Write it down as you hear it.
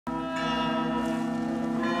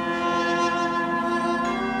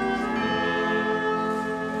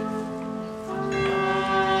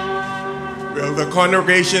Will the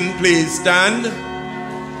congregation please stand?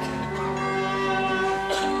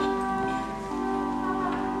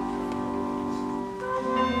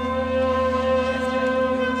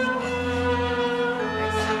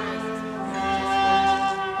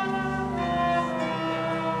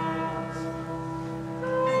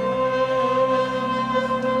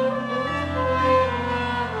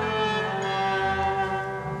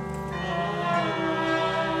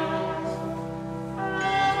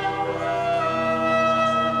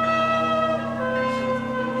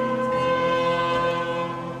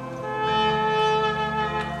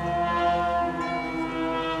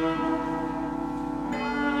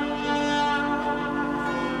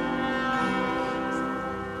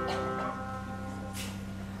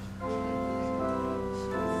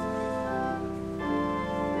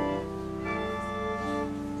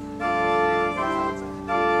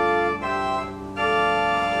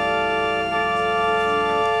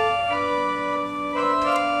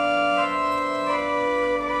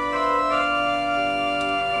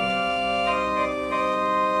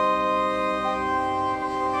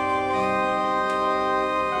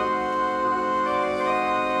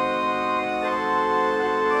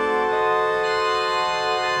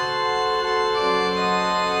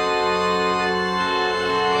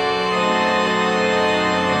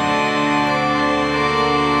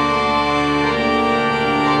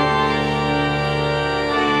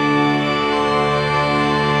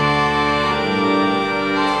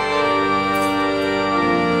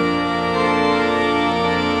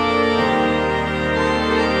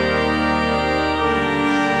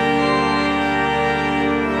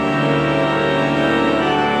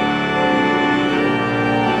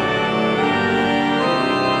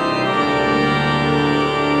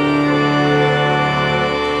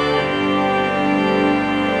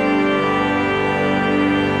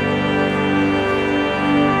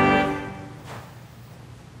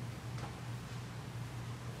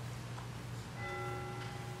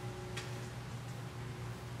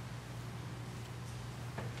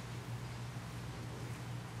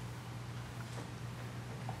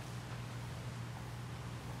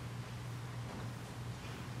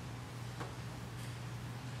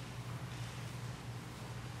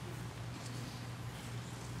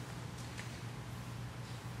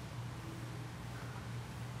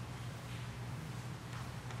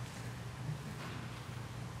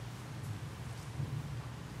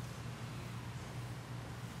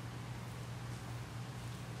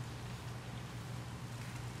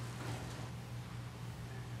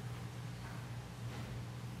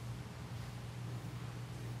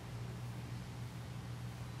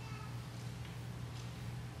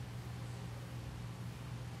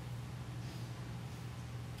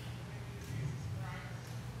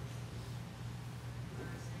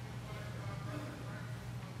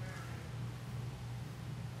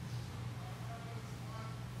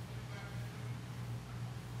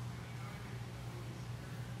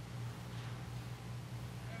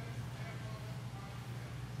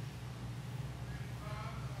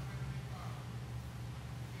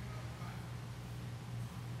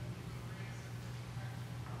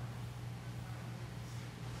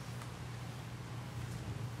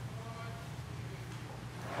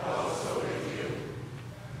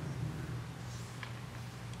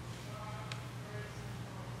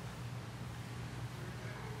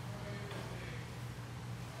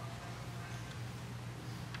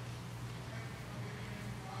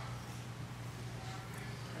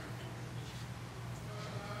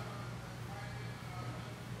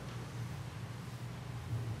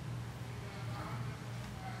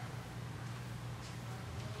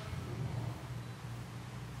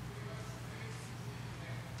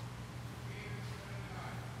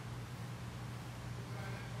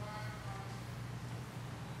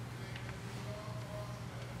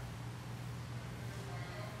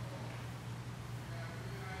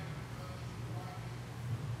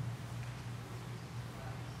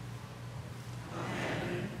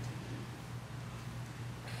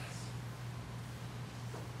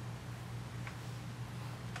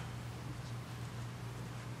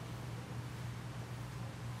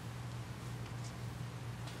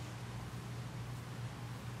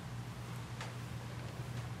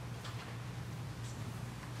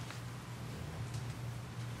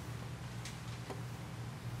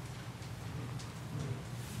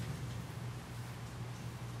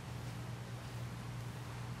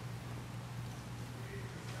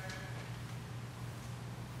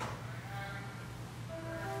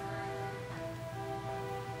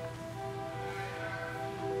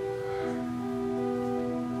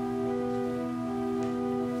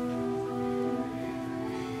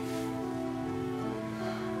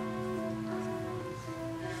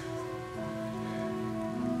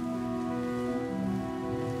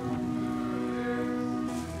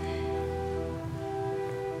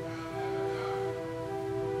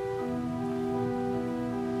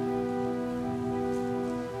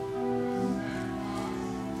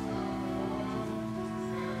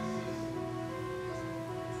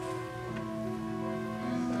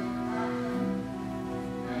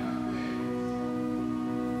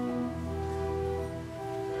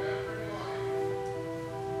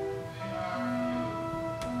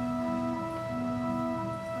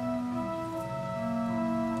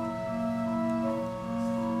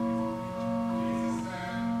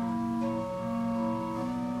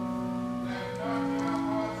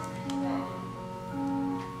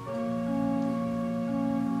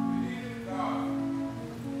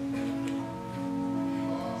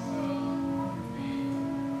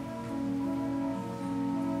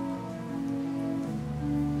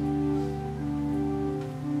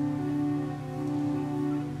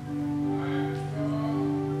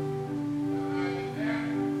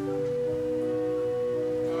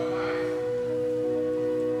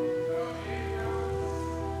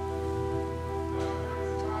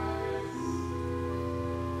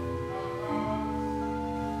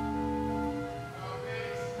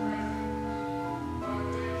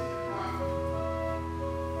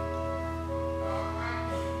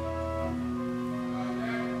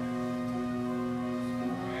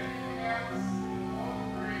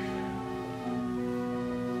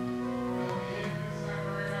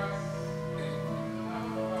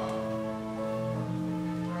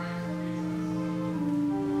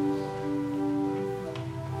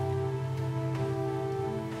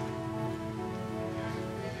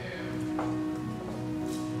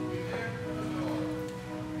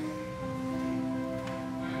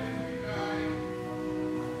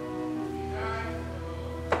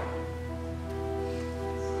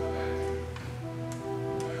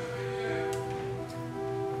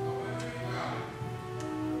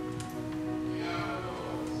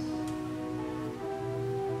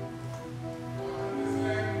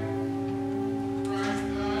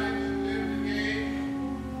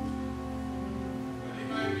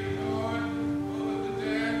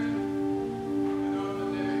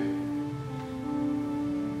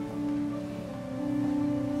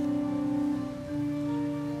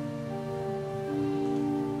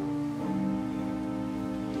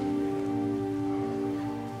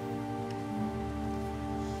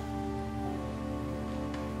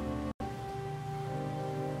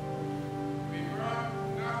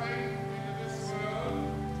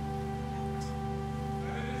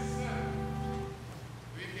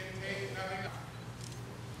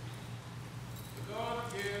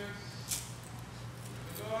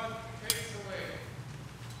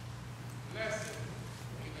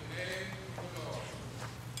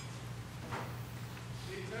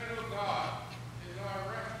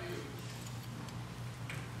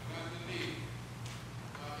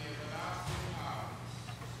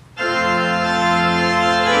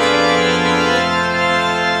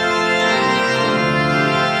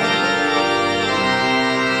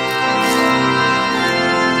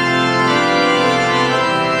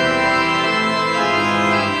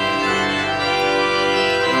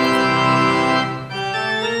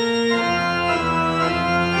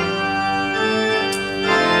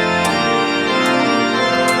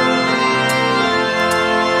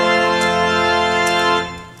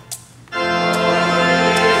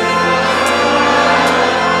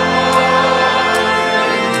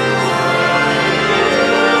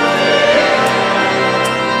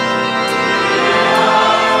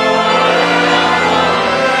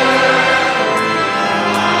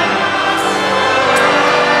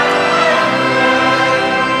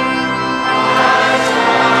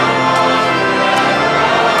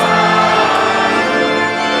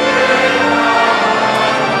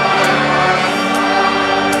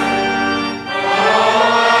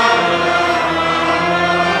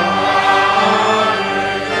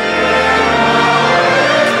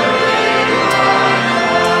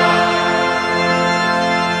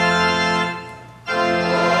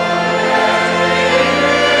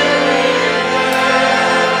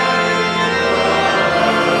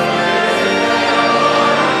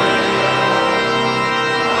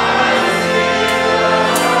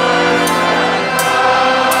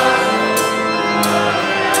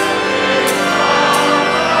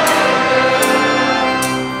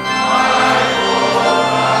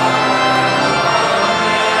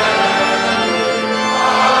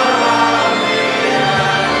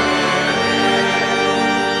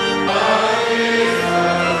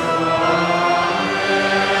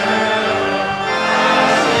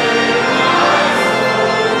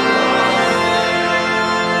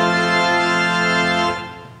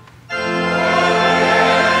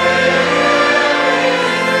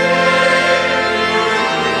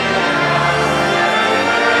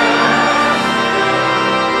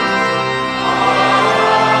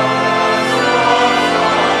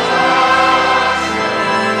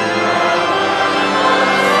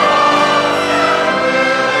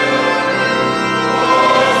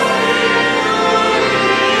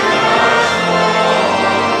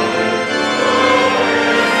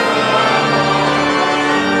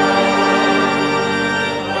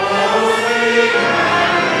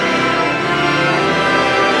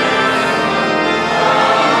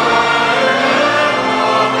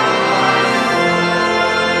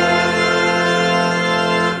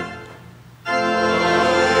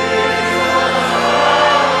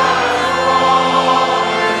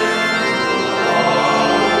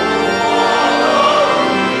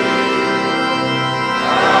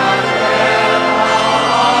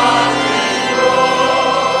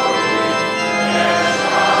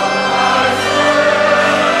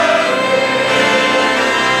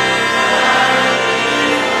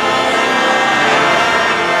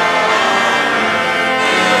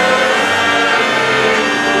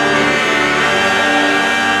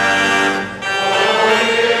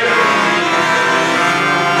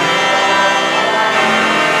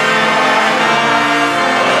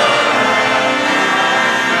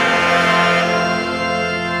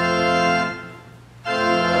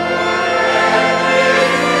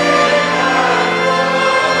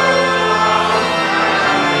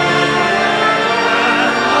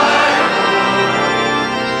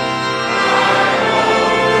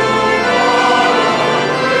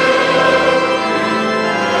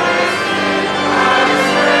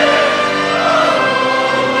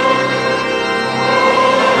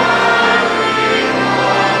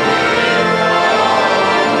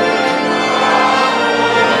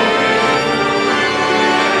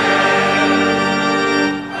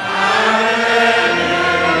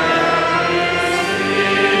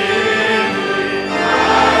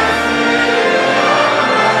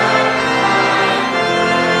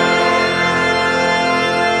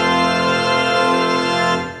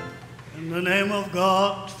 name of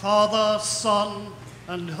God, Father, Son,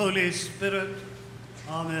 and Holy Spirit.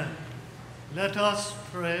 Amen. Let us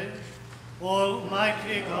pray.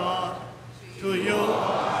 Almighty God, to you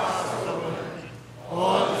are the word,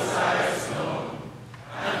 all desires known,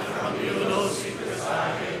 and from you no secrets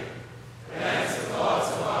are hid. Cleanse the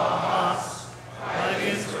thoughts of our hearts by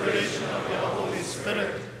the inspiration of your Holy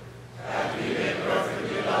Spirit, that we may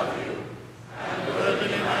perfectly love you and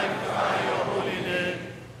worthily magnify your holy name,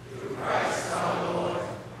 through Christ our Lord.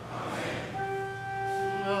 Amen.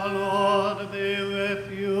 The Lord be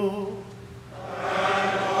with you.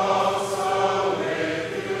 And also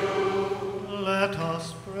with you. Let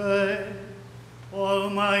us pray.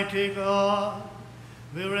 Almighty God,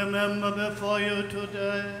 we remember before you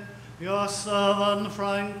today your servant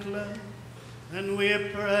Franklyn, and we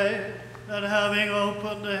pray that having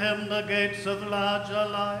opened to him the gates of larger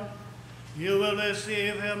life, you will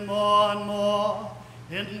receive him more and more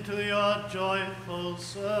into your joyful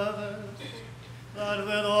service, that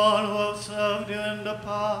with all who have served you in the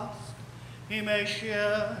past, he may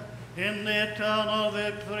share in the eternal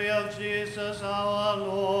victory of Jesus our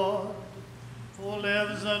Lord, who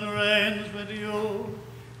lives and reigns with you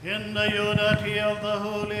in the unity of the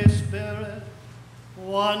Holy Spirit,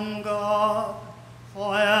 one God,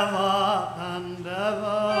 forever and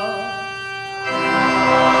ever.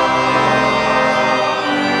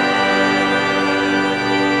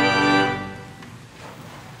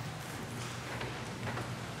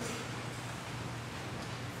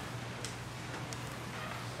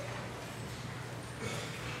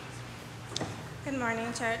 Good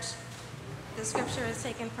morning, church. The scripture is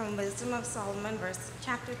taken from Wisdom of Solomon,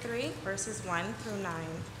 chapter 3, verses 1 through 9.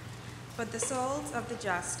 But the souls of the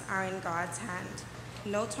just are in God's hand.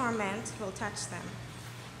 No torment will touch them.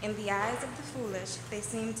 In the eyes of the foolish, they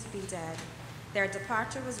seem to be dead. Their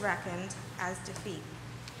departure was reckoned as defeat,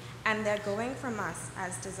 and their going from us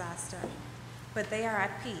as disaster. But they are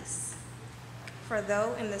at peace. For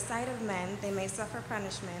though in the sight of men they may suffer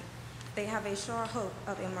punishment, they have a sure hope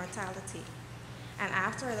of immortality. And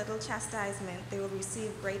after a little chastisement, they will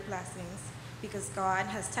receive great blessings, because God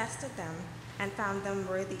has tested them and found them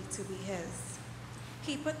worthy to be his.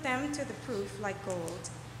 He put them to the proof like gold,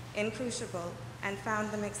 incrucible, and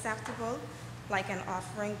found them acceptable, like an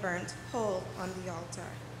offering burnt whole on the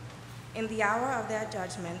altar. In the hour of their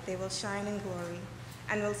judgment, they will shine in glory,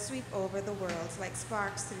 and will sweep over the world like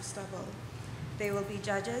sparks through stubble. They will be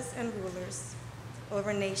judges and rulers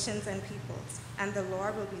over nations and peoples, and the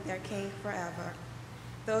Lord will be their king forever.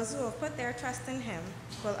 Those who have put their trust in him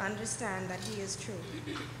will understand that he is true,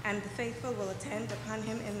 and the faithful will attend upon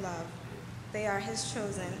him in love. They are his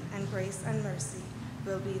chosen, and grace and mercy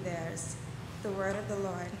will be theirs. The word of the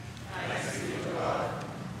Lord. Thanks be to God.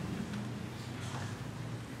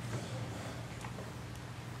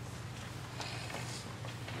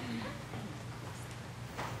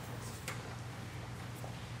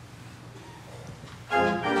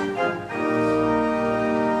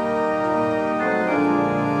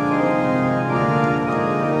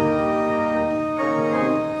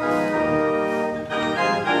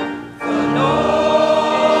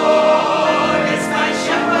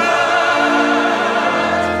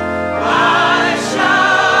 Shall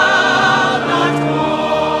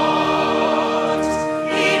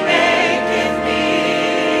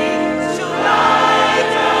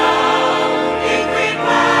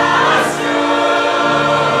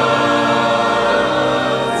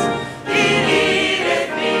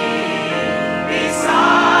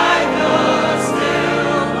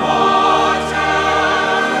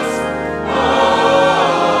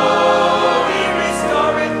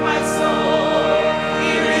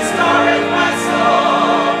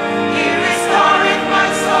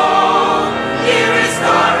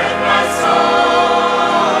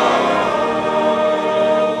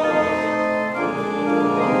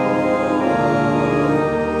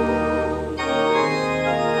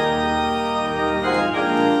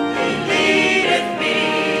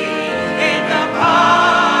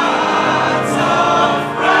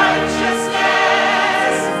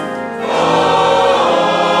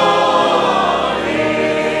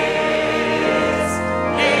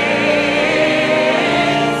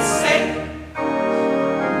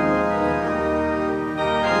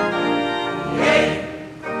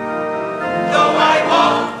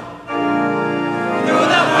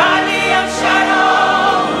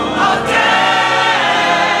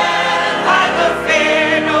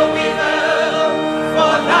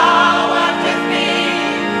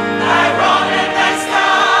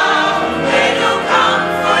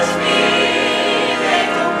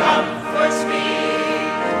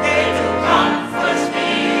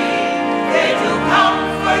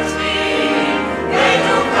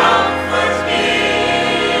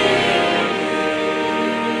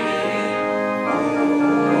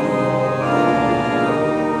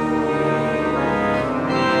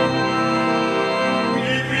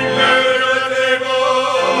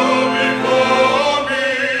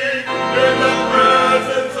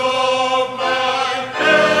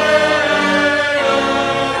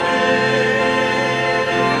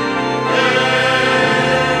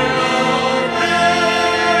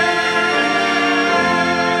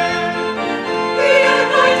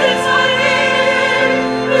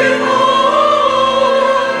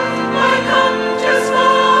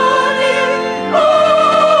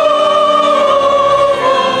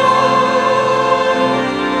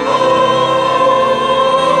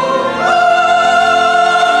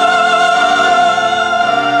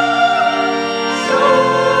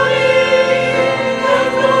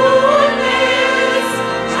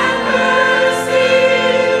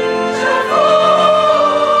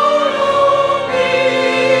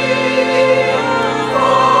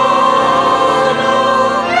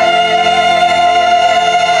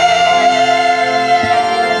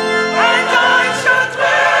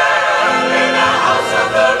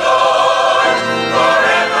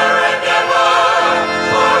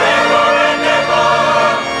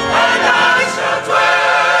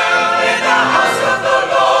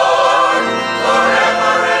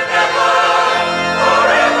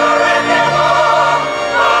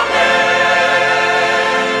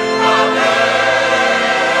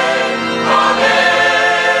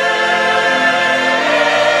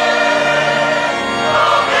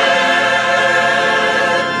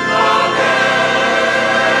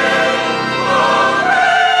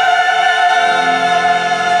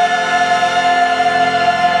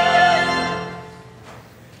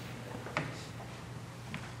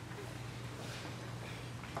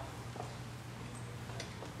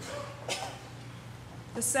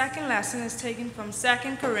The second lesson is taken from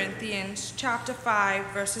 2 Corinthians chapter 5,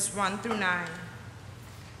 verses 1 through 9.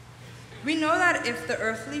 We know that if the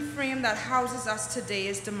earthly frame that houses us today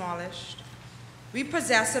is demolished, we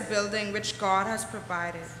possess a building which God has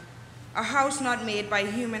provided, a house not made by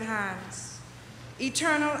human hands,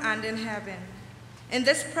 eternal and in heaven. In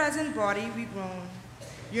this present body we groan,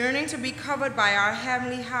 yearning to be covered by our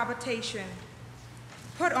heavenly habitation,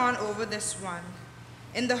 put on over this one,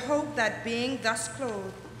 in the hope that being thus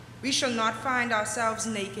clothed, we shall not find ourselves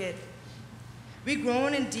naked. We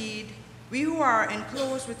groan indeed, we who are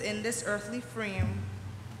enclosed within this earthly frame.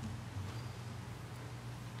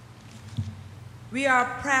 We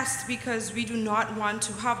are pressed because we do not want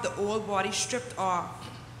to have the old body stripped off.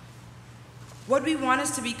 What we want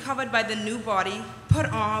is to be covered by the new body, put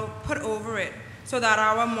over it, so that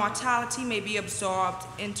our mortality may be absorbed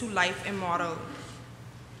into life immortal.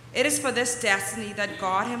 It is for this destiny that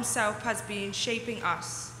God himself has been shaping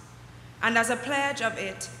us, and as a pledge of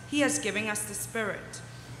it, he has given us the Spirit.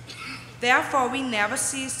 Therefore, we never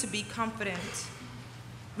cease to be confident.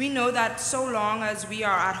 We know that so long as we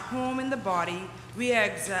are at home in the body, we are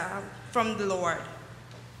exiled from the Lord.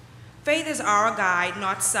 Faith is our guide,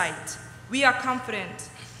 not sight. We are confident,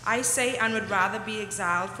 I say, and would rather be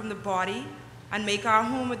exiled from the body and make our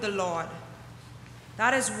home with the Lord.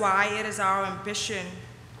 That is why it is our ambition,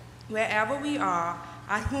 wherever we are,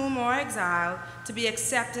 at home or exile, to be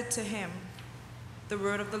accepted to him. The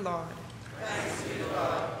word of the Lord. Thanks be to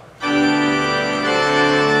God.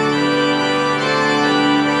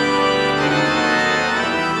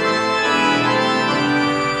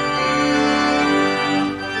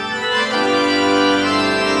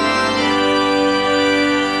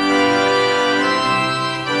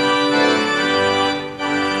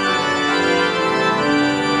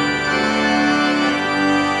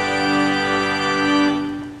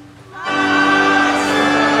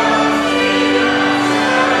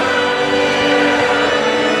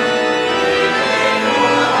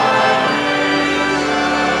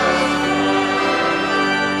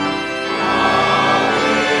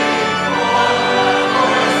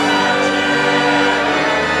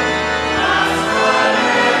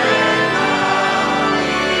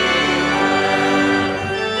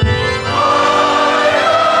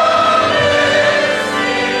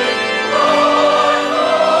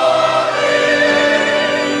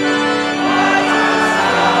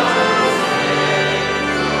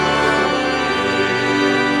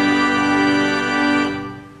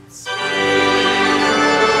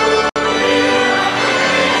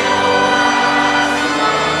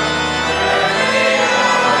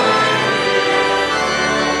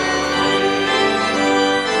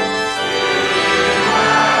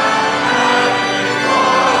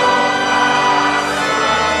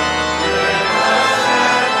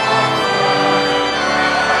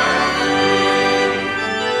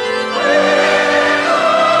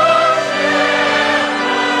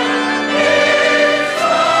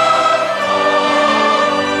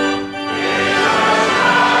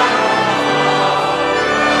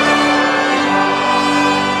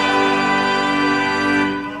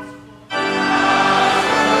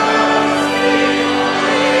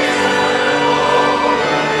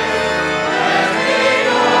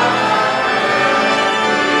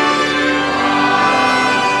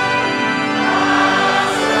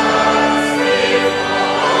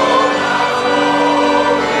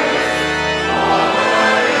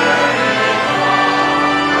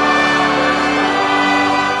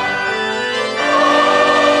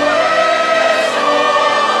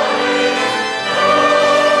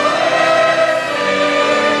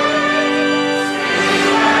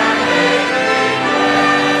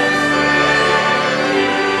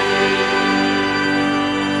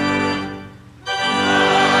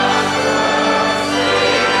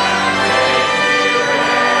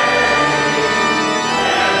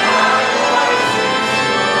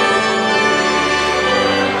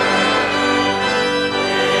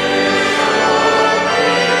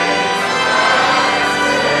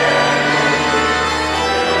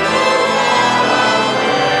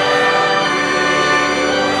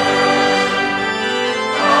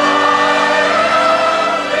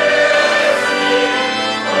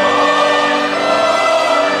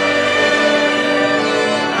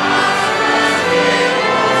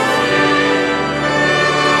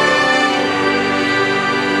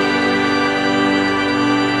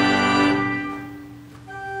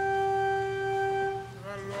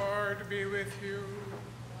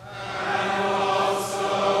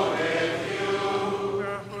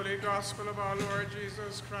 Gospel of our Lord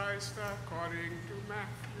Jesus Christ according to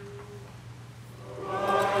Matthew.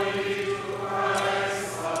 Glory to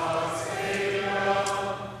Christ, our Savior.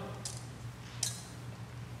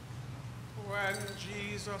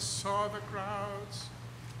 Jesus saw the crowds,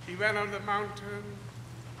 he went on the mountain,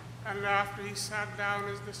 and after he sat down,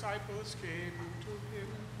 his disciples came to him.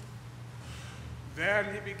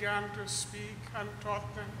 Then he began to speak and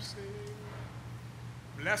taught them, saying,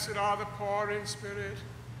 Blessed are the poor in spirit,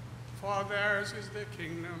 for theirs is the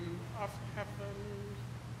kingdom of heaven.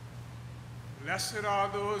 Blessed are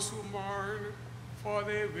those who mourn, for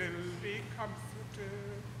they will be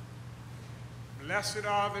comforted. Blessed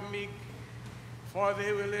are the meek, for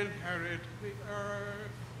they will inherit the earth.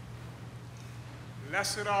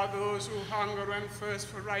 Blessed are those who hunger and thirst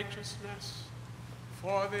for righteousness,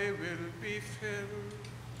 for they will be filled.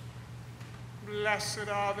 Blessed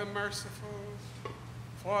are the merciful,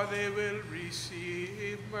 for they will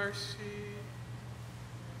receive mercy.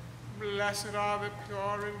 Blessed are the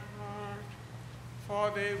pure in heart,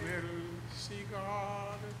 for they will see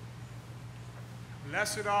God.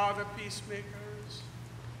 Blessed are the peacemakers,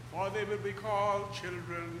 for they will be called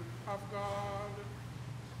children of God.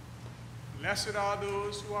 Blessed are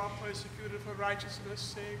those who are persecuted for righteousness'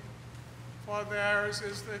 sake, for theirs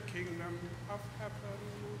is the kingdom of heaven.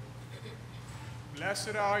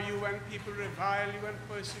 Blessed are you when people revile you and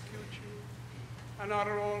persecute you, and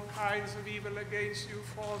utter all kinds of evil against you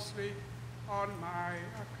falsely on my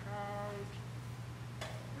account.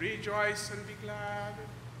 Rejoice and be glad,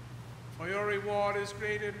 for your reward is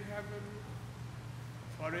great in heaven.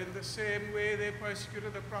 For in the same way they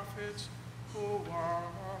persecuted the prophets who were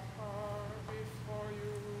before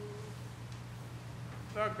you.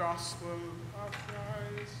 The Gospel of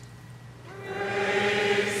Christ.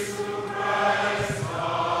 Praise to Christ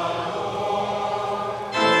our Lord.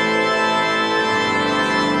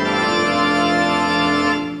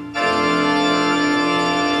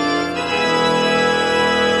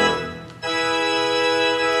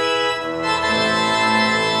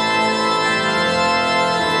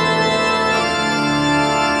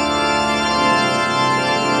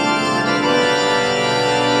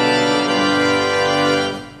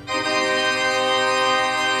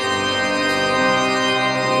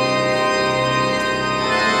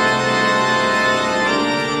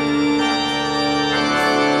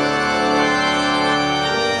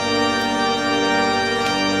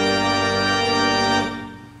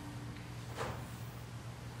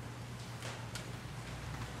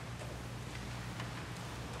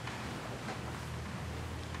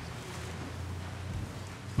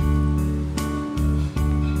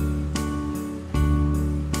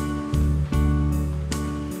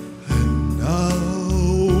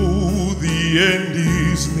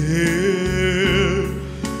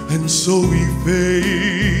 So we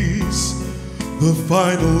face the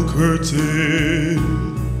final curtain.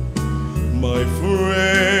 My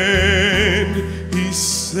friend, he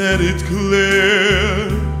said it clear.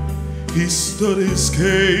 He stood his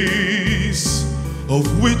case, of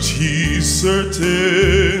which he's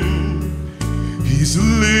certain. He's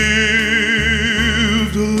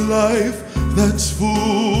lived a life that's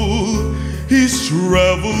full. He's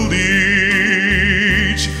traveled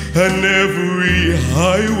each and every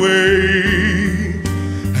highway,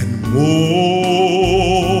 and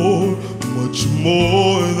more, much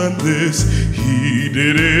more than this, he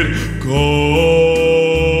did it God's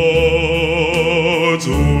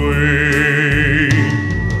way.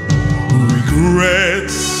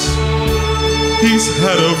 Regrets, he's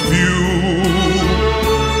had a few,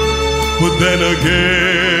 but then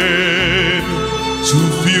again, too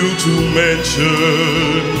few to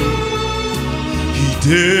mention. He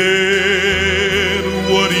did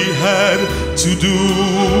what he had to do,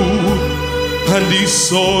 and he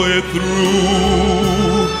saw it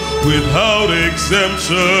through without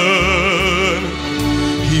exemption.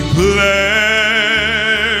 He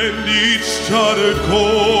planned each charted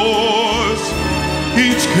course,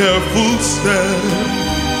 each careful step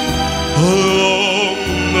along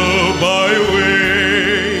the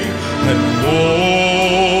byway, and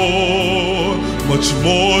more, much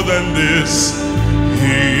more than this,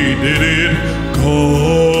 he did it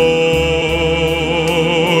God's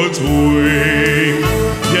way.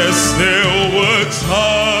 Yes, there were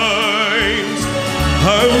times,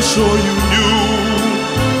 I'm sure you knew,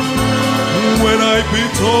 when I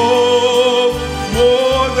bit off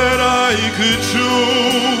more than I could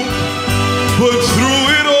chew. But through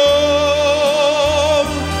it all,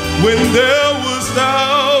 when there was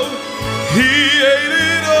doubt, he ate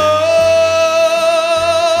it up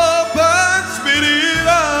and spit it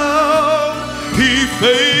out. He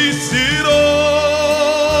faced it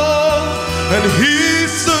all, and he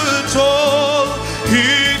stood tall.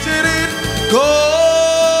 He did it God's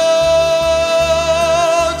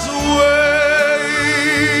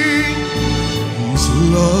way. He's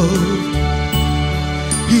loved,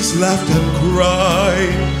 he laughed and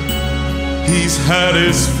cried. He's had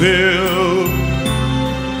his fill,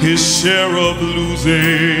 his share of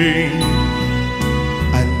losing,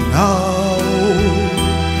 and now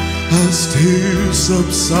as tears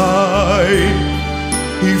subside,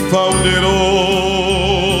 he found it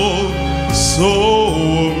all so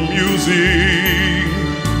amusing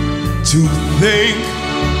to think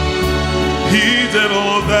he did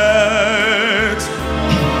all that,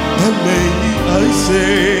 and may I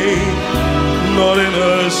say, not in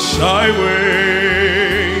a shy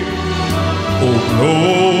way. Oh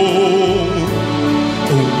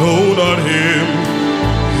no, not him.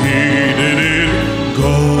 He did it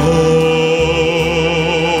God's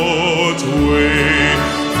way.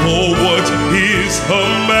 For what is a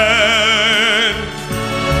man?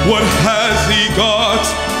 What has he got?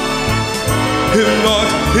 If not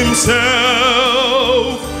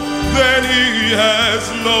himself, then he has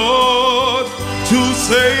not to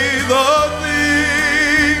say the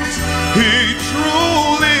things he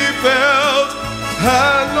truly felt,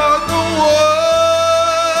 and not the words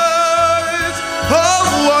of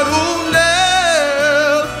one who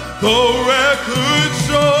knelt. The record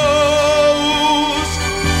shows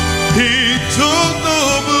he took the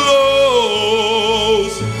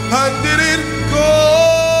blows and didn't God's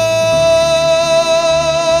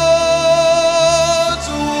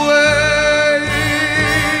way.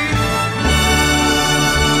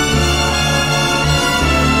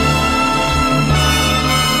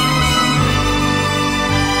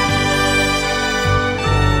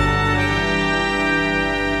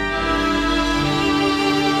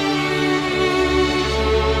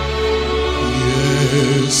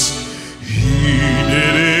 Yes, he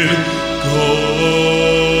did it God's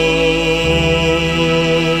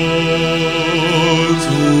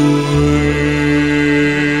way.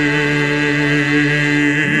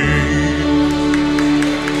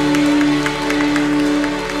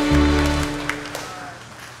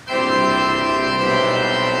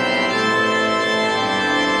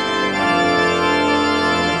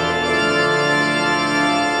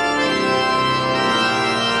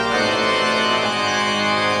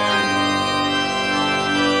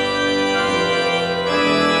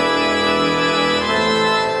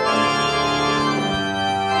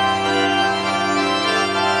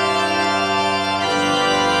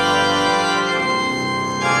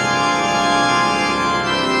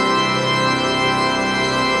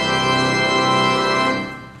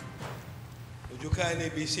 Would you kindly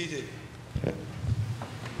be seated?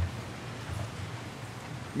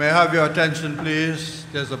 May I have your attention, please?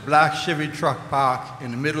 There's a black Chevy truck parked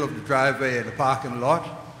in the middle of the driveway at the parking lot.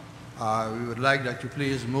 We would like that you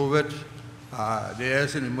please move it. There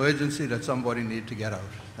is an emergency that somebody needs to get out.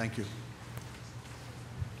 Thank you.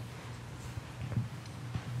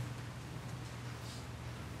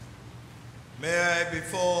 May I,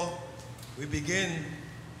 before we begin,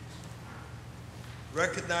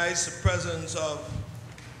 recognize the presence of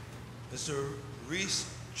Mr. Reese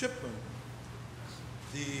Chipman,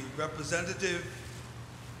 the representative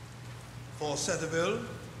for Centerville,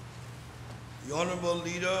 the honorable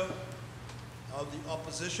leader of the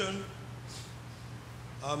opposition,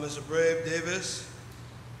 Mr. Brave Davis,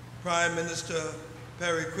 Prime Minister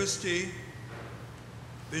Perry Christie,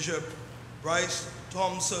 Bishop Bryce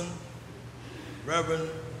Thompson, Reverend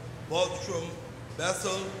Baltram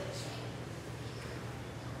Bethel,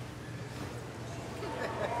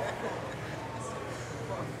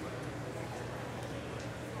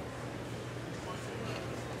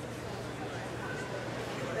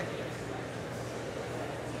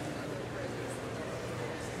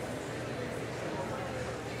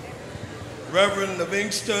 Reverend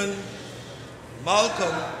Livingston,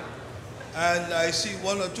 Malcolm, and I see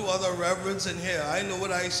one or two other reverends in here. I know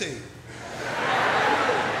what I say.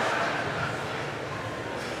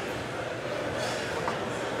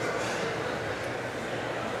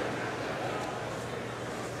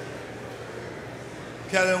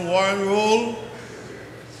 Kellen Warren Rule,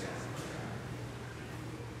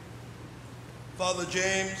 Father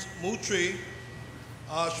James Mutri,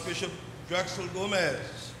 Archbishop Drexel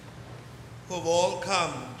Gomez, who have all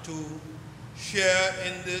come to share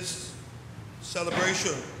in this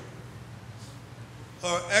celebration.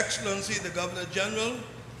 Her Excellency, the Governor General,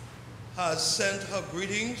 has sent her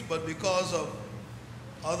greetings, but because of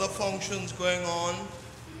other functions going on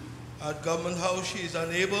at Government House, she is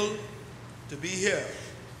unable to be here.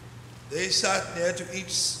 They sat near to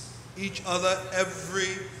each other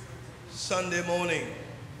every Sunday morning.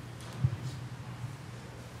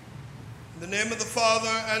 In the name of the Father,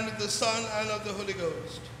 and of the Son, and of the Holy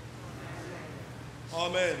Ghost.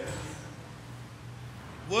 Amen.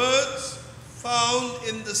 Words found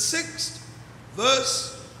in the 6th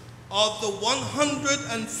verse of the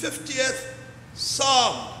 150th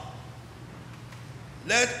Psalm.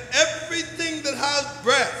 Let everything that has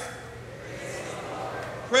breath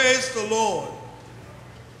praise the Lord.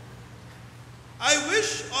 I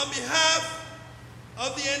wish on behalf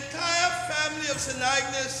of the entire family of St.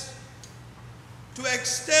 Agnes to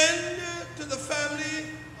extend to the family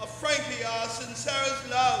of Franklyn our sincerest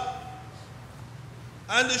love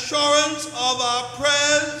and assurance of our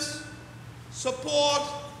prayers, support,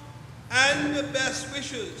 and best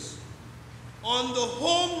wishes on the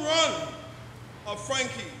home run of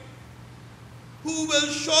Frankie, who will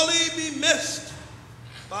surely be missed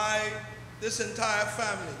by this entire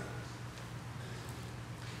family.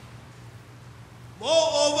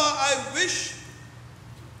 Moreover, I wish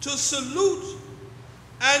to salute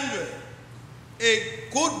Andrea, a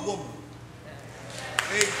good woman,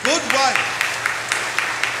 a good wife,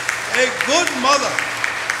 a good mother.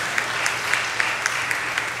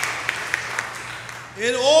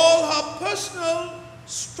 In all her personal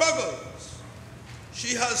struggles,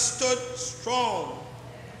 she has stood strong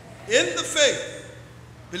in the faith,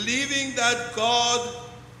 believing that God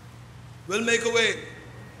will make a way.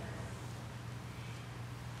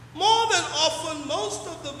 More than often, most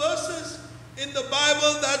of the verses in the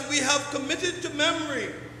Bible that we have committed to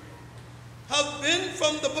memory have been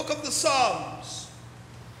from the book of the Psalms.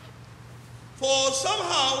 For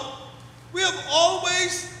somehow, we have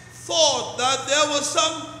always thought that there was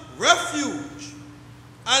some refuge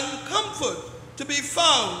and comfort to be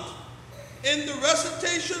found in the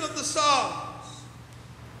recitation of the Psalms,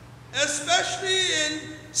 especially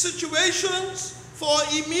in situations for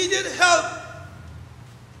immediate help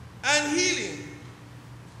and healing.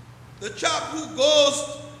 The chap who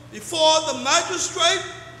goes before the magistrate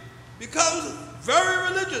becomes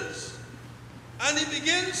very religious, and he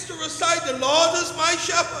begins to recite, "The Lord is my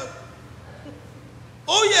shepherd."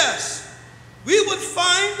 Oh yes, we would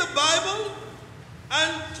find the Bible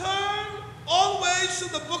and turn always to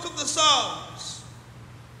the book of the Psalms.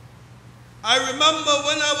 I remember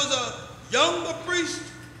when I was a younger priest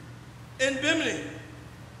in Bimini,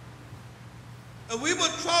 and we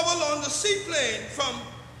would travel on the seaplane from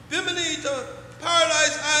Bimini to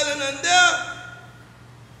Paradise Island, and there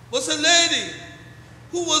was a lady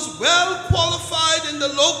who was well qualified in the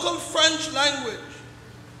local French language,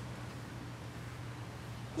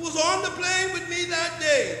 who was on the plane with me that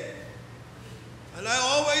day. And I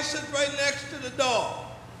always sit right next to the door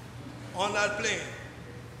on that plane.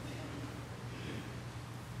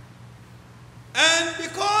 And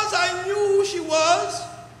because I knew who she was,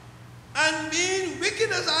 and being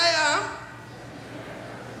wicked as I am,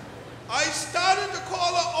 I started to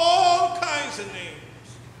call her all kinds of names.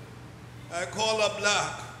 I call her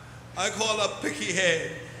black, I call her picky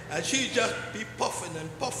head, and she'd just be puffing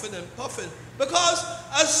and puffing and puffing. Because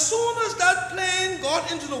as soon as that plane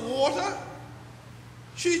got into the water,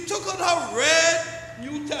 she took out her red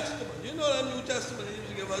New Testament. You know that New Testament they used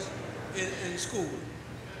to give us in school.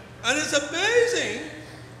 And it's amazing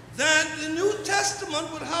that the New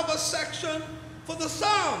Testament would have a section for the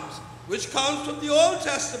Psalms, which comes from the Old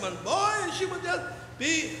Testament. Boy, and she would just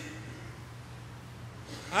be,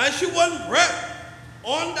 and she wouldn't breath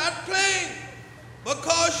on that plane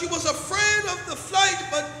because she was afraid of the flight,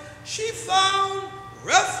 but she found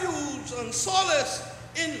refuge and solace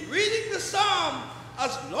in reading the Psalm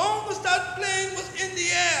as long as that plane was in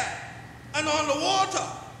the air and on the water.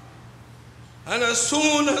 And as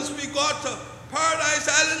soon as we got to Paradise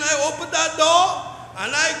Island, I opened that door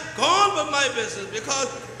and I gone with my business, because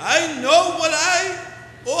I know what I,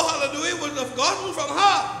 oh hallelujah, would have gotten from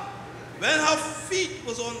her when her feet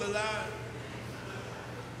was on the land.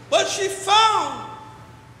 But she found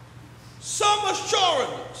some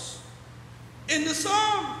assurance in the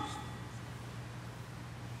Psalms.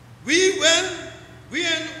 When we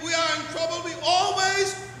are in trouble, we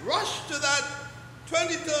always rush to that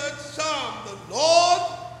 23rd Psalm. The Lord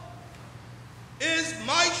is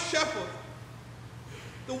my shepherd.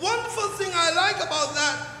 The wonderful thing I like about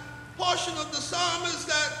that portion of the Psalm is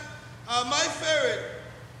that, my favorite,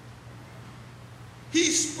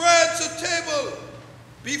 he spreads a table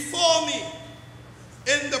before me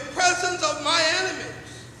in the presence of my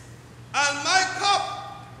enemies, and my cup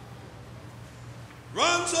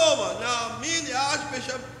runs over. Now, me and the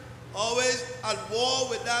Archbishop always at war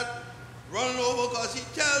with that running over, because he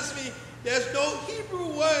tells me there's no Hebrew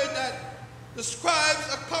word that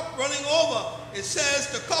describes a cup running over. It says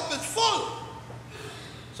the cup is full.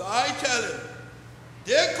 So I tell him,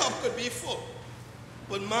 their cup could be full,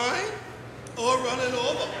 but mine, or running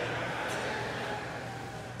over.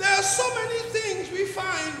 There are so many things we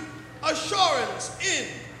find assurance in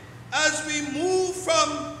as we move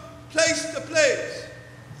from place to place.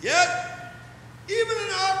 Yet, even in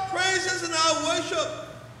our praises and our worship,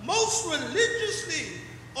 most religiously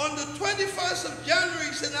on the 21st of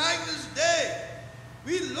January, St. Agnes Day,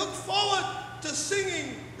 we look forward to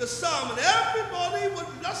singing the psalm, and everybody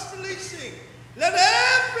would lustily sing, "Let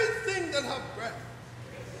everything that have breath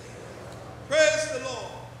praise the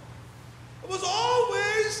Lord." It was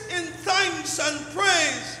always in thanks and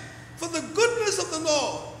praise for the goodness of the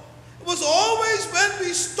Lord. It was always when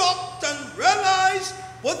we stopped and realized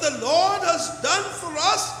what the Lord has done for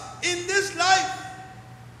us in this life,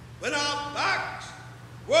 when our backs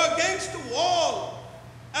were against the wall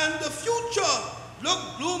and the future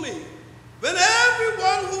looked gloomy, when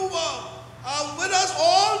everyone who were with us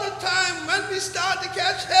all the time, when we start to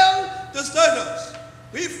catch hell, desert us,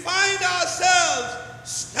 we find ourselves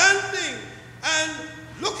standing and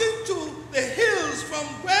looking to the hills from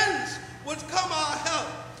whence would come our help.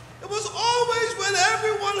 It was always when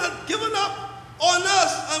everyone had given up on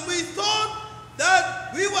us and we thought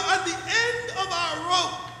that we were at the end of our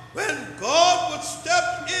rope, when God would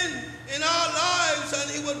step in our lives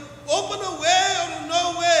and he would open a way out of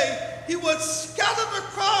no way. He would scatter the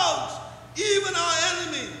crowds, even our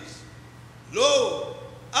enemies. Lo,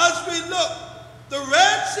 as we look, the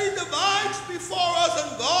Red Sea divides before us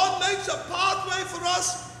and God makes a pathway for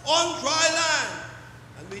us on dry land.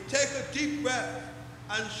 And we take a deep breath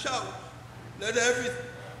and shout, "Let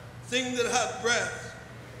everything that hath breath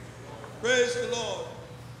praise the Lord."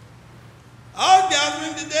 Our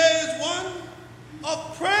gathering today is one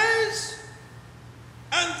of praise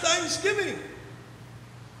and thanksgiving.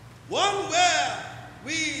 One where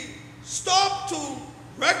we stop to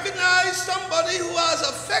recognize somebody who has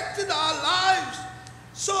affected our lives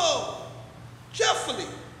so cheerfully,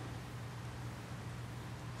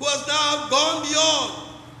 who has now gone beyond.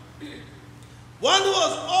 One who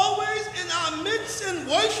is always in our midst in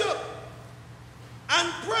worship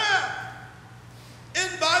and prayer,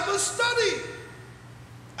 in Bible study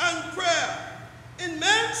and prayer, in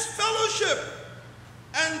men's fellowship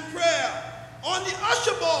and prayer, on the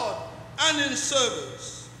usher board and in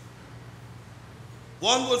service.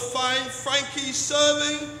 One would find Frankie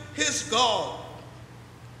serving his God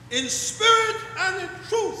in spirit and in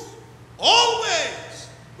truth, always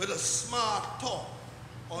with a smart talk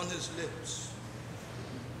on his lips,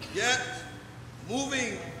 yet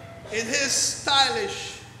moving in his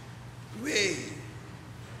stylish way.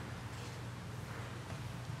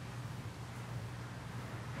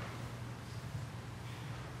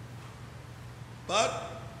 But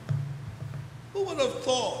who would have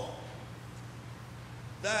thought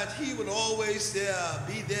that he would always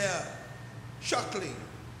be there chuckling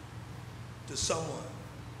to someone?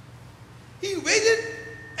 He waited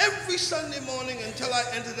every Sunday morning until I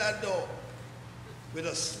entered that door with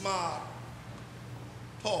a smart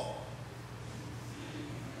talk.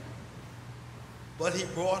 But he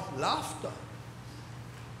brought laughter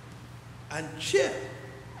and cheer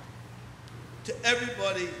to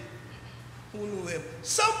everybody who knew him.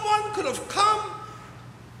 Someone could have come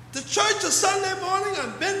to church a Sunday morning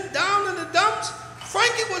and been down in the dumps.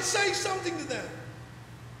 Frankie would say something to them.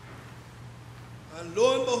 And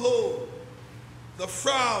lo and behold, the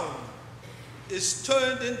frown is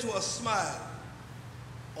turned into a smile,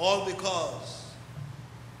 all because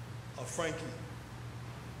of Frankie.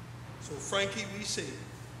 So Frankie, we say,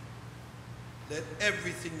 let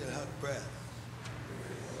everything that hath breath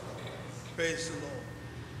praise the Lord.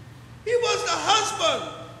 He was the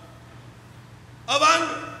husband of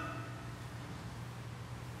Andrea,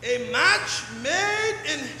 a match made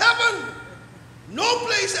in heaven, no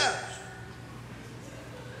place else.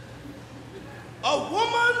 A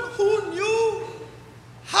woman who knew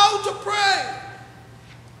how to pray.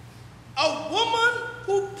 A woman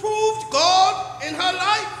who proved God in her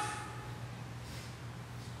life.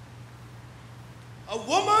 A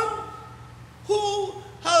woman who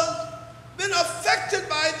has been affected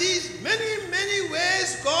by these many, many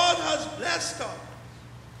ways God has blessed her.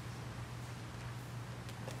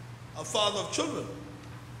 A father of children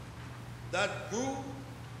that grew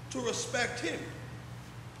to respect him.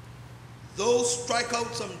 Those strike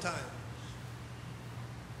out sometimes.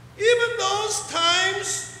 Even those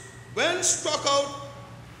times when struck out,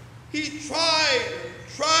 he tried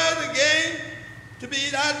and tried again to be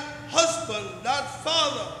that husband, that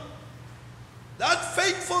father, that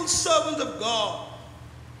faithful servant of God.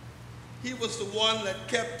 He was the one that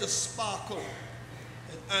kept the sparkle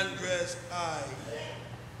in Andrea's eye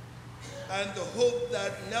and the hope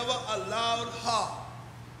that never allowed her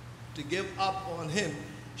to give up on him.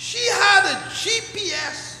 She had a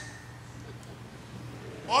GPS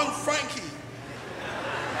on Frankie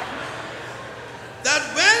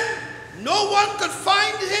that when no one could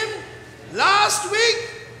find him last week,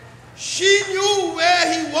 she knew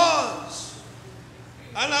where he was.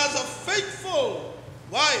 And as a faithful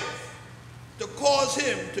wife, to cause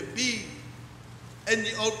him to be in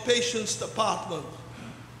the outpatients department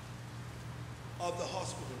of the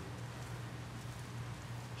hospital.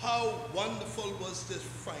 How wonderful was this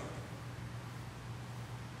Frank?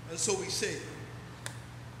 And so we say,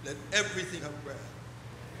 let everything have breath.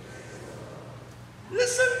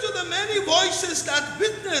 Listen to the many voices that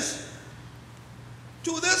witness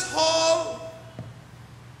to this Hall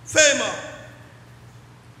famer,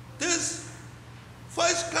 this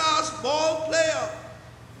first-class ball player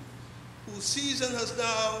whose season has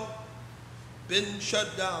now been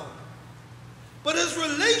shut down. But his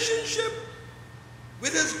relationship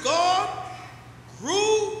with his God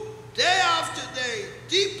grew day after day,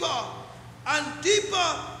 deeper and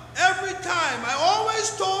deeper every time. I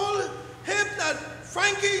always told him that,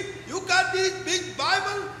 Frankie, you got these big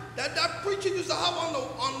Bible that preacher used to have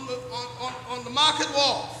on the market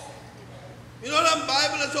wall. You know that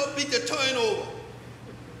Bible that's so big to turn over.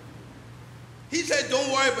 He said, don't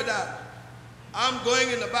worry about that. I'm going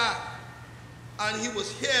in the back. And he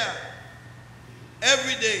was here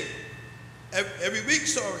every day, every week,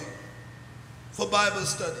 for Bible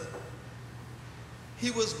study.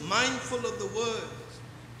 He was mindful of the words.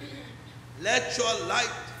 Let your light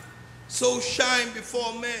so shine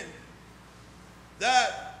before men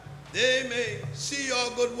that they may see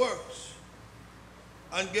your good works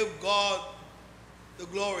and give God the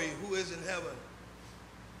glory who is in heaven.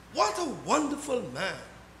 What a wonderful man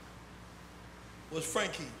was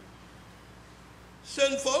Frankie.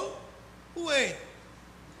 Sinful? Who ain't?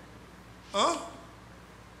 Huh?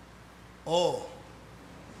 Oh.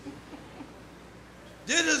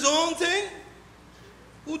 Did his own thing?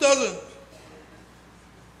 Who doesn't?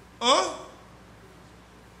 Huh?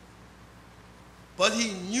 But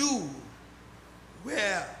he knew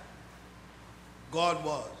where God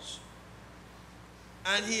was.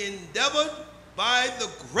 And he endeavored by the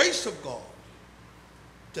grace of God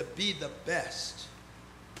to be the best.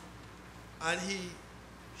 And he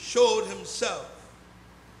showed himself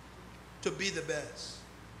to be the best.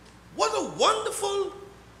 What a wonderful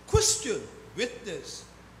Christian witness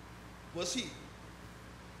was he.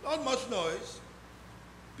 Not much noise.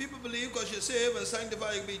 People believe because you're saved and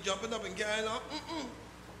sanctified, you'll be jumping up and carrying on.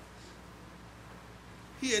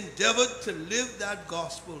 He endeavored to live that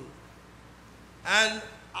gospel and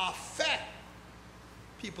affect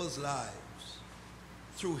people's lives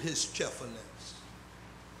through his cheerfulness.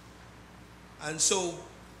 And so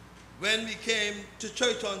when we came to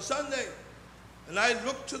church on Sunday, and I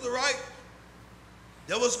looked to the right,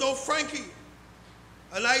 there was no Frankie.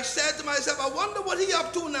 And I said to myself, I wonder what he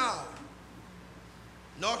up to now.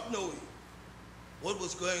 Not knowing what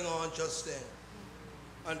was going on just then,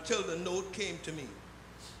 until the note came to me.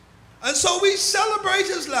 And so we celebrate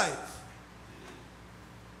his life.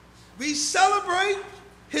 We celebrate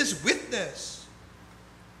his witness.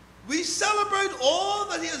 We celebrate all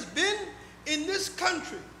that he has been in this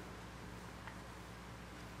country.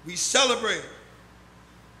 We celebrate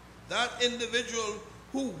that individual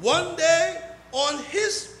who one day on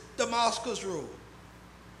his Damascus road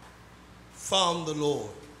found the Lord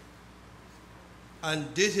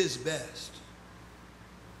and did his best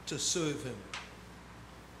to serve him.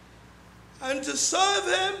 And to serve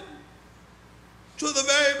him to the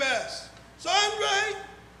very best. So Andre,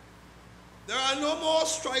 there are no more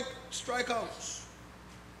strikeouts.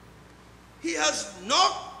 He has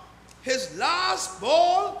knocked his last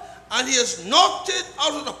ball and he has knocked it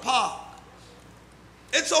out of the park.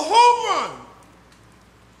 It's a home run.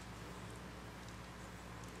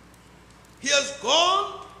 He has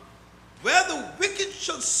gone where the wicked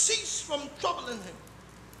shall cease from troubling him,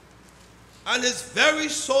 and his very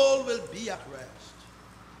soul will be at rest.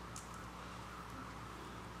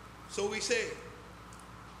 So we say,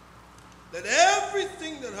 let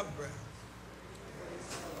everything that have breath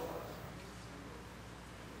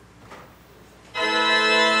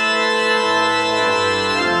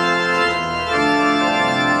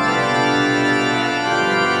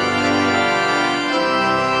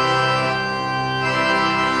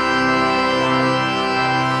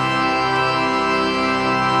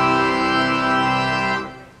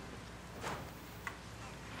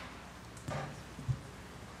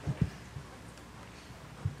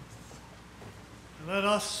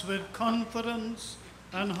with confidence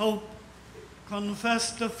and hope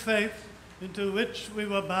confess the faith into which we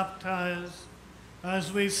were baptized,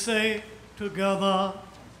 as we say together,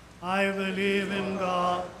 I believe in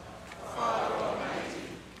God, Father Almighty,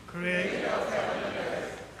 creator of heaven and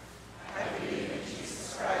earth. I believe in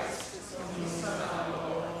Jesus Christ, his only Son, our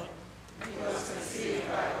Lord. He was conceived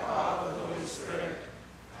by the power of the Holy Spirit,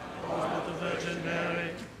 Born of the Virgin Mary,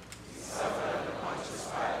 he suffered under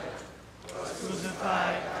Pontius Pilate, was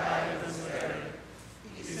crucified, died, and was buried.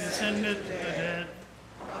 He descended to the dead.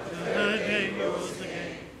 The third day he rose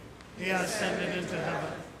again. He ascended into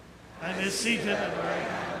heaven and is seated at the right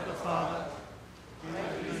hand of the Father.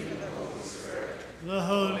 The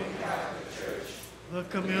Holy Catholic Church, the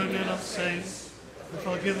communion of saints, the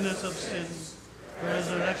forgiveness of sins, the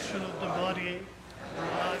resurrection of the body, and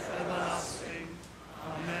life everlasting.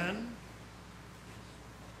 Amen.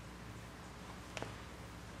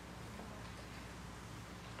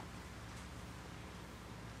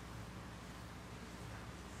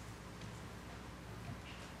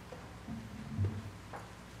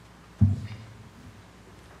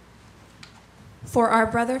 For our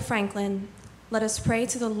brother Franklyn, let us pray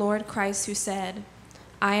to the Lord Christ, who said,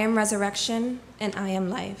 I am resurrection and I am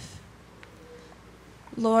life.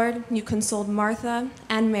 Lord, you consoled Martha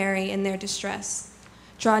and Mary in their distress.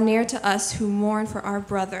 Draw near to us who mourn for our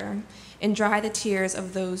brother and dry the tears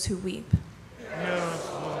of those who weep. Yes,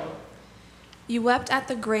 Lord. You wept at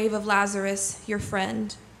the grave of Lazarus, your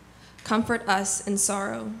friend. Comfort us in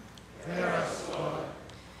sorrow. Yes, Lord.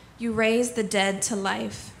 You raised the dead to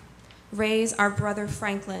life. Raise our brother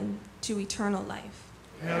Franklyn to eternal life.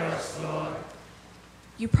 Yes, Lord.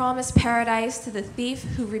 You promised paradise to the thief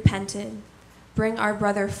who repented. Bring our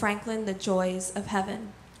brother Franklyn the joys of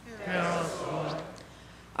heaven. Yes, Lord.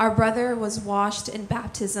 Our brother was washed in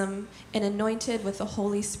baptism and anointed with the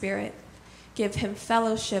Holy Spirit. Give him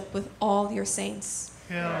fellowship with all your saints.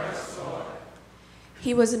 Yes, Lord.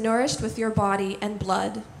 He was nourished with your body and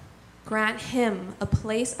blood. Grant him a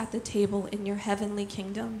place at the table in your heavenly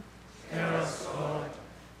kingdom. Yes, Lord.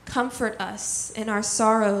 Comfort us in our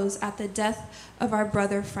sorrows at the death of our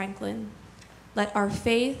brother Franklyn. Let our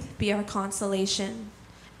faith be our consolation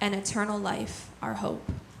and eternal life our hope.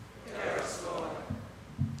 yes, Lord.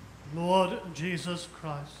 Lord Jesus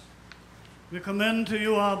Christ, we commend to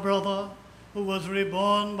you our brother who was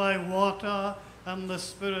reborn by water and the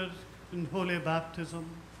Spirit in holy baptism.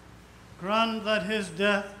 Grant that his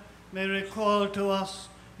death may recall to us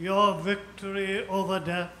your victory over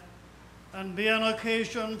death and be an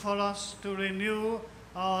occasion for us to renew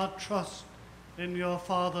our trust in your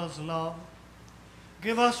Father's love.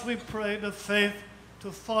 Give us, we pray, the faith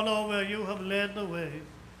to follow where you have led the way,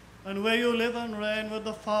 and where you live and reign with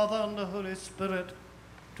the Father and the Holy Spirit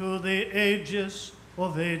to the ages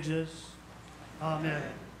of ages. Amen.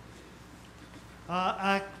 Our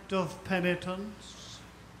act of penitence.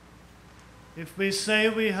 If we say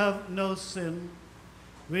we have no sin,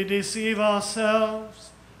 we deceive ourselves,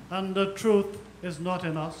 and the truth is not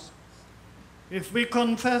in us. If we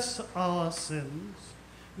confess our sins,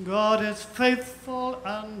 God is faithful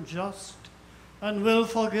and just and will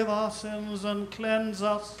forgive our sins and cleanse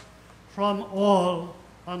us from all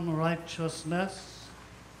unrighteousness.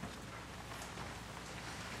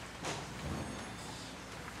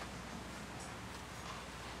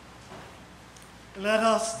 Let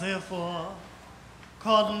us therefore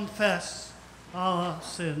confess our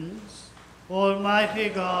sins. Almighty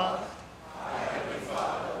God, Our Heavenly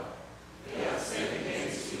Father, we have sinned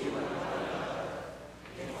against you and one another,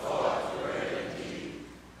 in thought, word, and deed,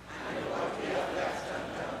 and in what we have left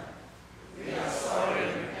undone. We are sorry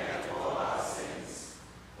and repent of all our sins.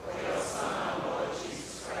 For your Son, our Lord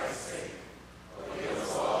Jesus Christ's sake, forgive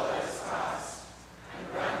us all that is past,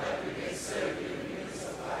 and grant that we may serve you in newness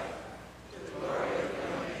of life, to the glory of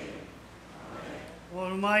your name.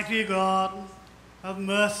 Amen. Almighty God, have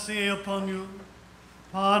mercy upon you,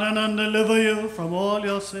 pardon and deliver you from all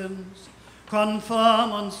your sins,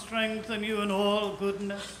 confirm and strengthen you in all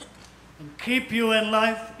goodness, and keep you in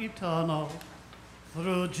life eternal,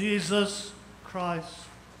 through Jesus Christ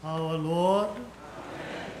our Lord.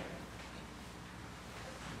 Amen.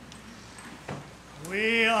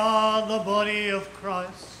 We are the body of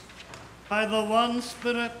Christ. By the one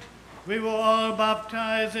Spirit, we were all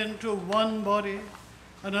baptized into one body,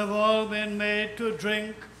 and have all been made to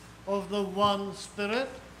drink of the one Spirit.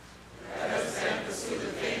 Let us then pursue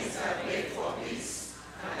the things that make for peace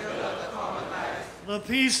and build up the common life, The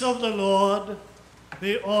peace of the Lord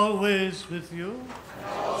be always with you. and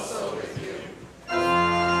also with you.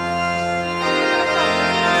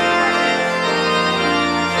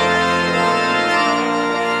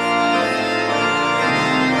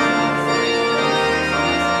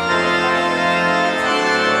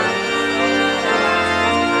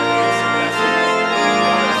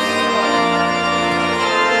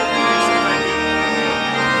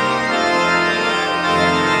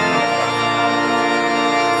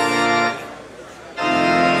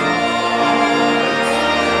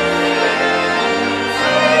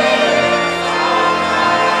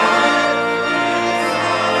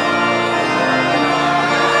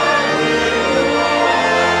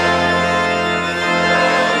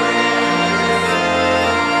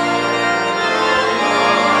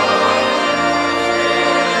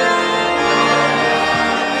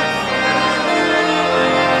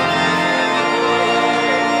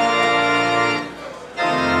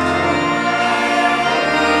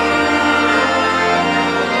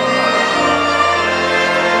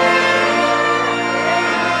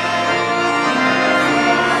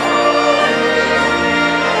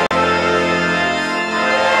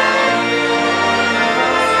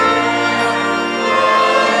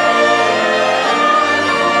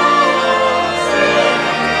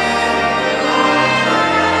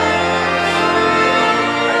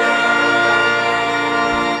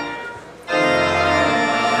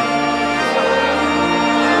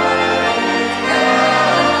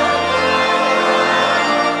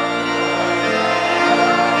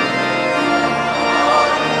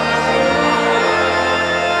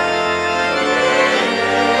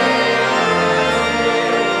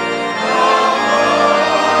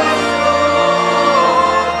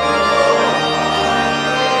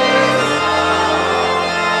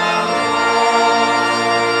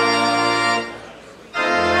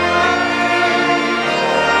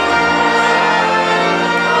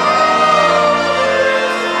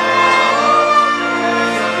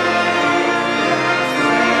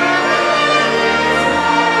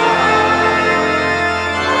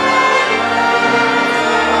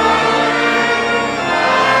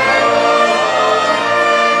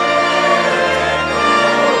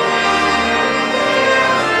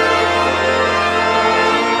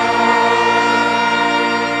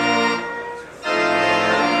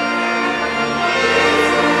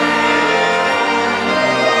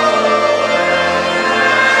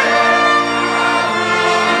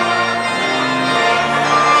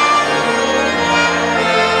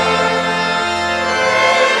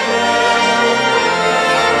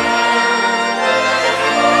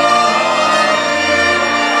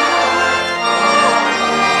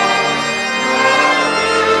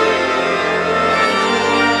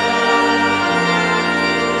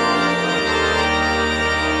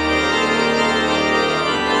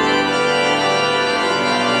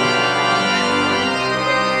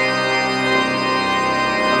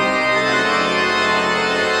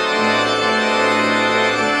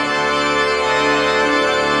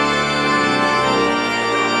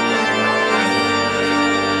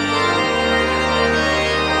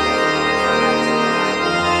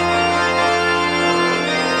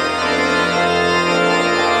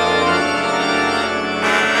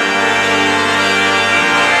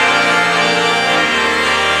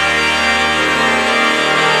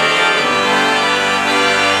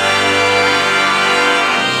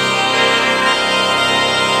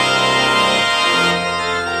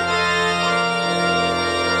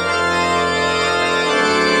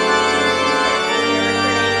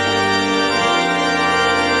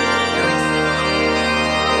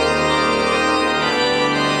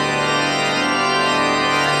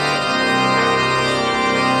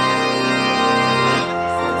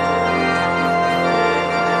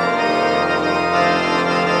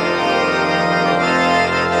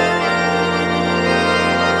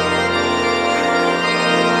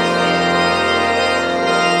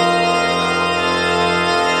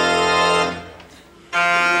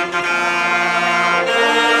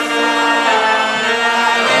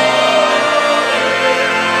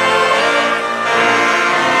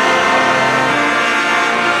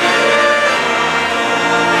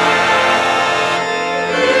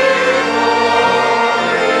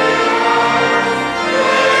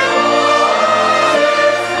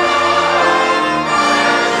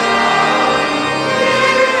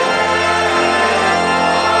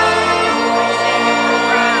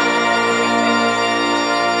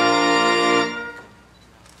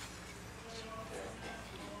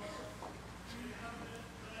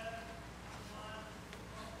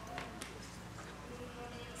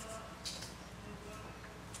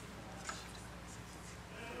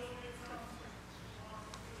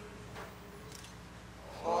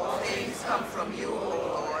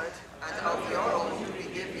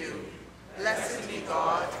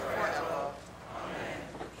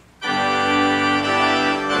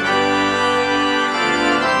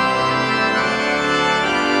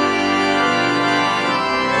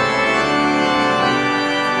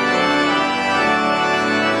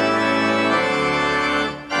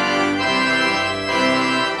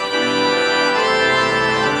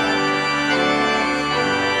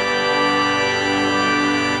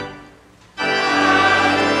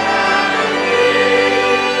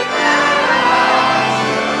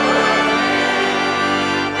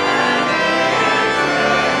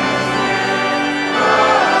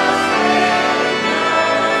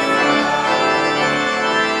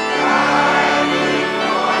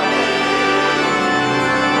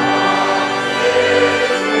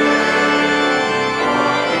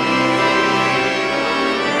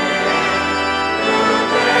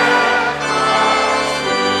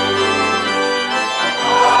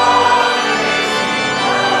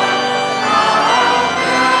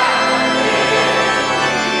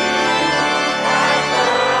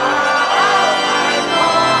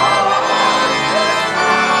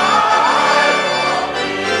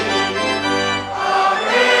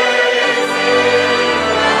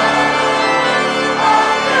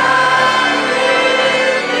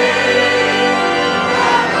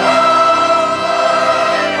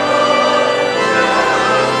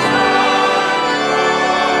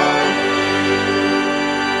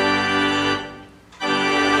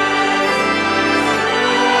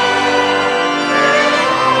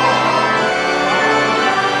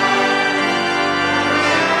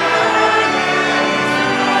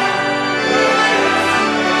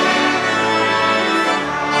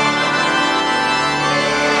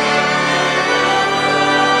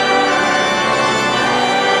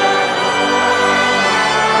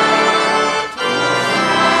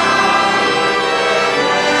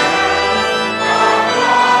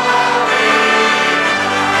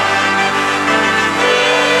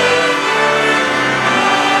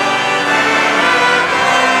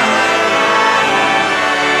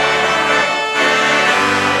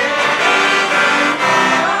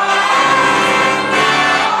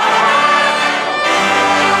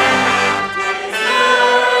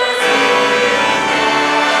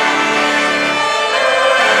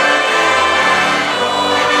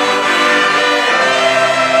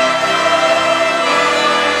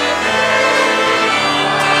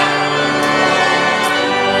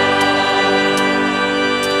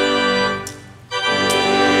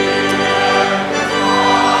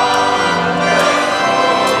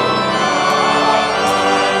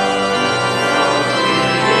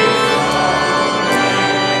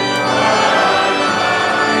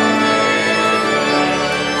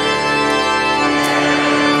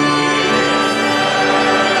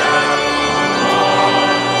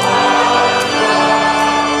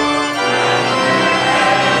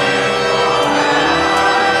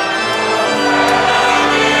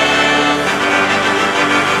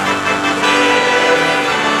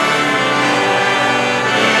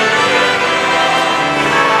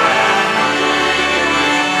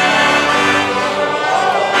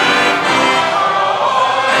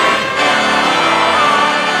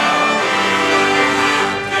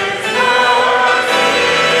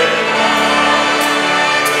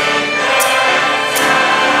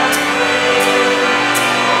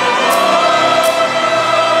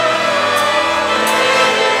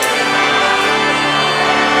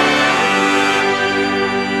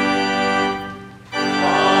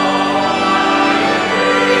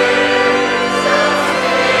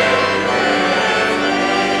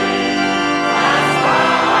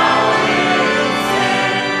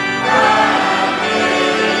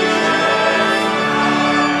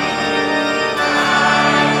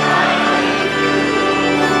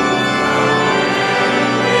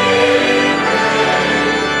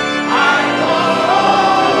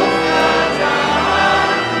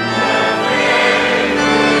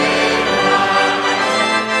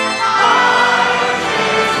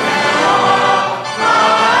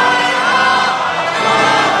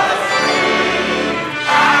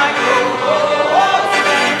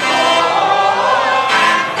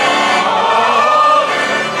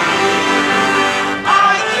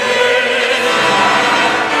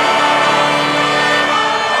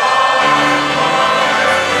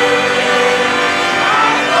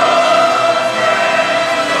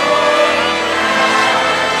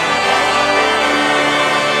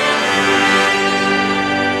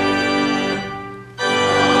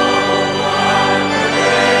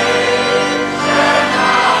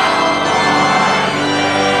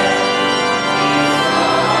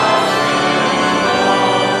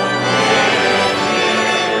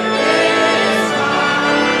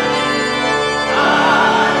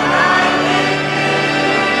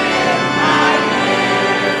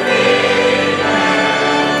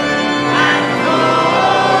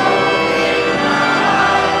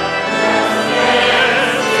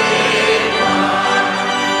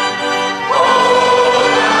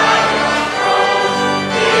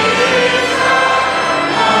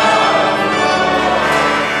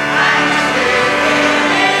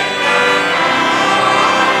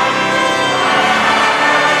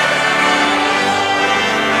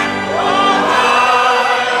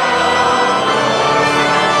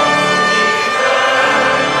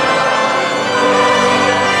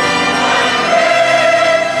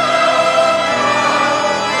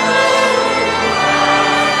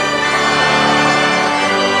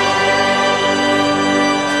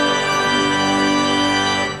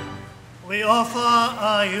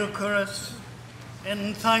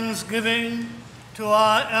 in thanksgiving to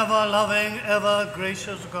our ever-loving,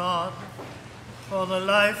 ever-gracious God for the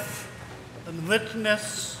life and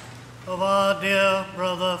witness of our dear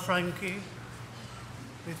brother Frankie.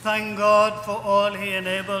 We thank God for all he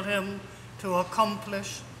enabled him to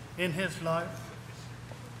accomplish in his life,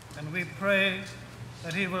 and we pray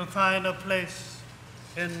that he will find a place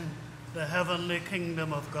in the heavenly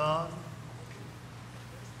kingdom of God.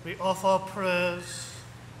 We offer prayers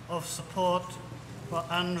of support for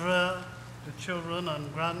Andrea, the children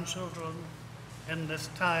and grandchildren in this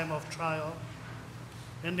time of trial,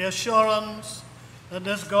 in the assurance that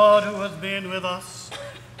this God who has been with us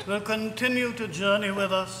will continue to journey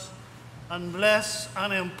with us and bless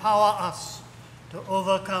and empower us to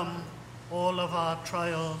overcome all of our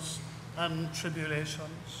trials and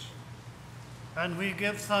tribulations. And we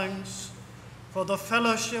give thanks for the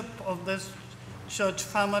fellowship of this church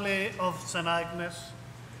family of St. Agnes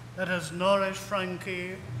that has nourished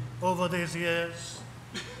Frankie over these years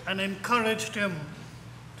and encouraged him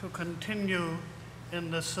to continue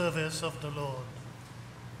in the service of the Lord.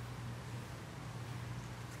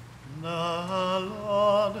 The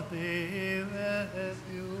Lord be with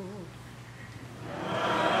you.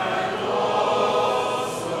 And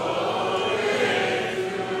also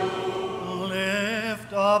with you.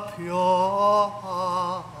 Lift up your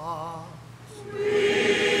hearts.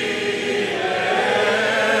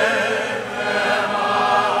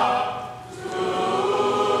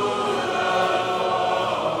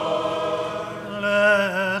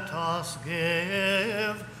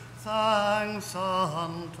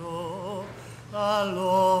 Unto the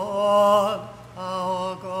Lord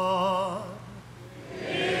our God. It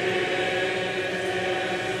is right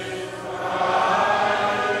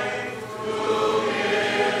to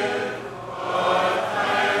give our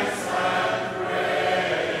thanks and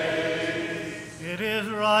praise. It is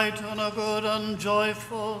right and a good and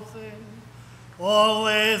joyful thing,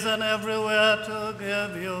 always and everywhere to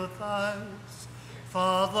give you thanks,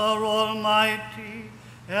 Father Almighty,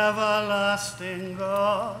 everlasting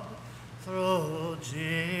God, through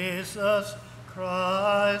Jesus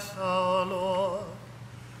Christ our Lord,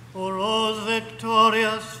 who rose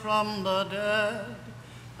victorious from the dead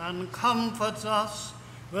and comforts us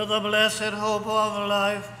with the blessed hope of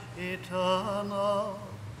life eternal.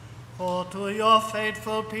 For to your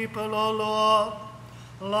faithful people, O Lord,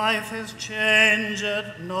 life is changed,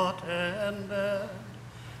 not ended.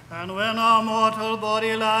 And when our mortal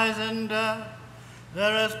body lies in death,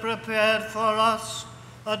 there is prepared for us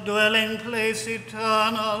a dwelling place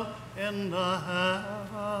eternal in the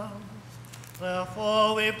heavens.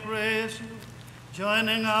 Therefore we praise you,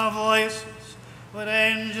 joining our voices with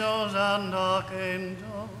angels and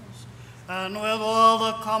archangels, and with all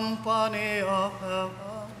the company of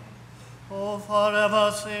heaven, who forever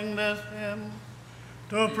sing this hymn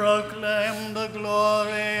to proclaim the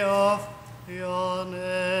glory of your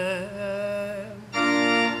name.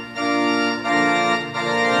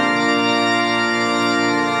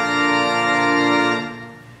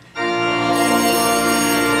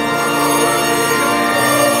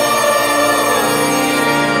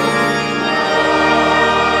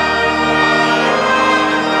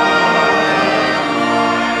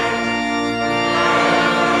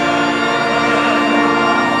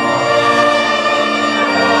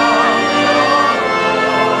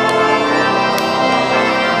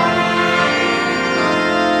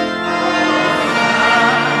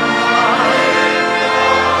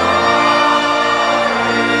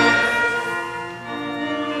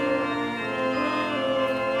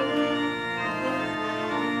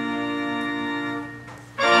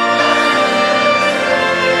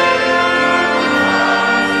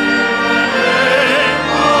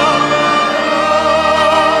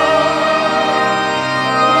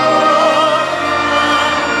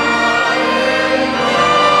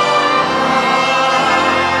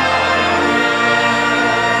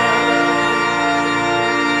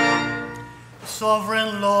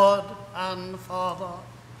 Sovereign Lord and Father,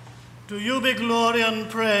 to you be glory and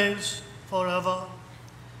praise forever.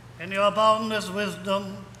 In your boundless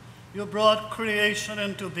wisdom, you brought creation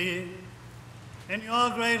into being. In your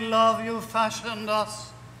great love, you fashioned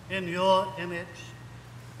us in your image.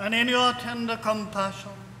 And in your tender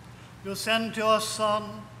compassion, you sent your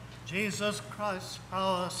Son, Jesus Christ,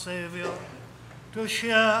 our Savior, to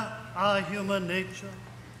share our human nature.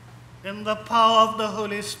 In the power of the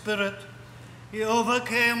Holy Spirit, he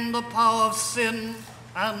overcame the power of sin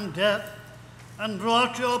and death and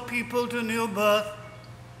brought your people to new birth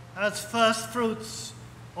as first fruits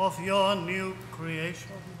of your new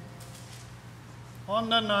creation. On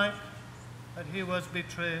the night that he was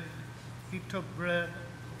betrayed, he took bread.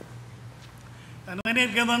 And when he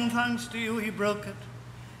had given thanks to you, he broke it,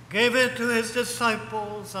 gave it to his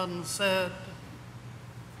disciples, and said,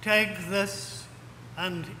 "Take this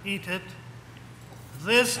and eat it.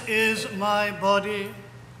 This is my body,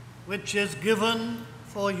 which is given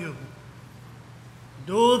for you.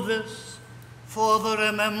 Do this for the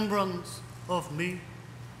remembrance of me."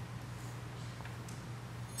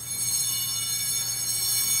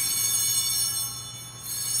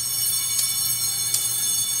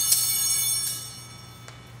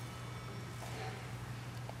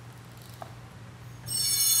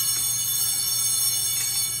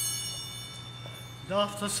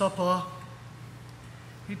 After supper,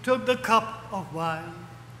 he took the cup of wine,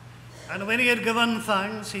 and when he had given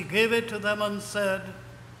thanks, he gave it to them and said,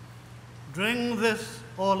 "Drink this,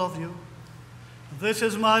 all of you. This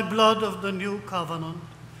is my blood of the new covenant,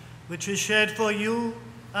 which is shed for you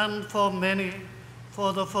and for many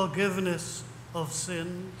for the forgiveness of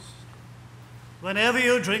sins. Whenever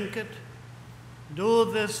you drink it, do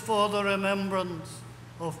this for the remembrance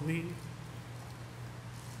of me."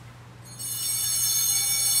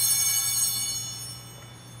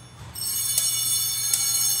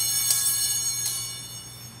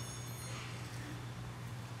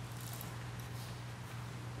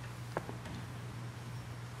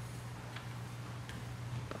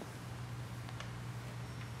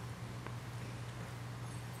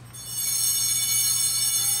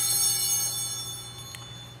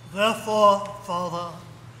 Therefore, Father,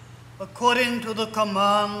 according to the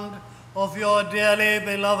command of your dearly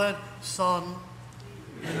beloved Son,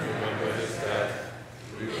 we remember his death,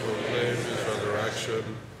 we proclaim his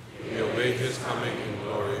resurrection, we await his coming in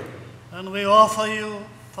glory. and we offer you,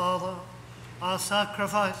 Father, our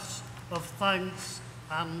sacrifice of thanks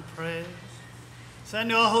and praise.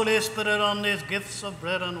 Send your Holy Spirit on these gifts of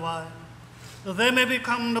bread and wine, that they may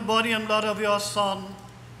become the body and blood of your Son,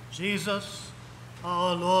 Jesus,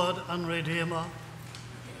 our Lord and Redeemer.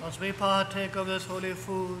 As we partake of this holy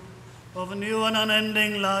food of new and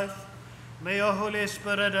unending life, may your Holy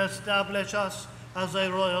Spirit establish us as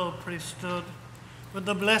a royal priesthood with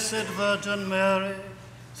the Blessed Virgin Mary,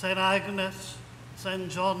 St. Agnes, St.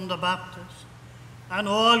 John the Baptist, and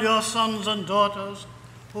all your sons and daughters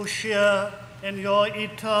who share in your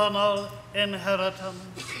eternal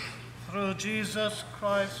inheritance. Through Jesus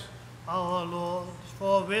Christ our Lord,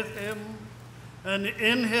 for with him and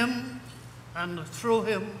in him and through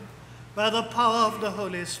him, by the power of the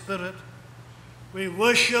Holy Spirit, we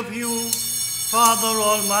worship you, Father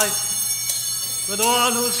Almighty, with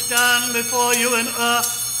all who stand before you in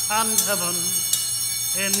earth and heaven,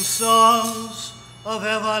 in songs of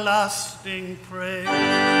everlasting praise.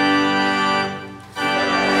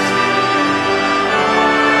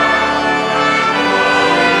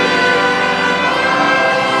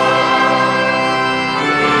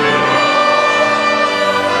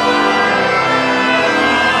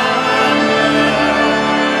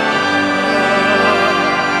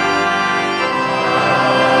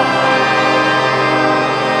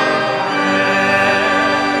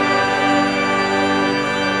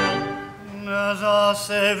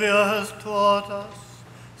 Savior has taught us,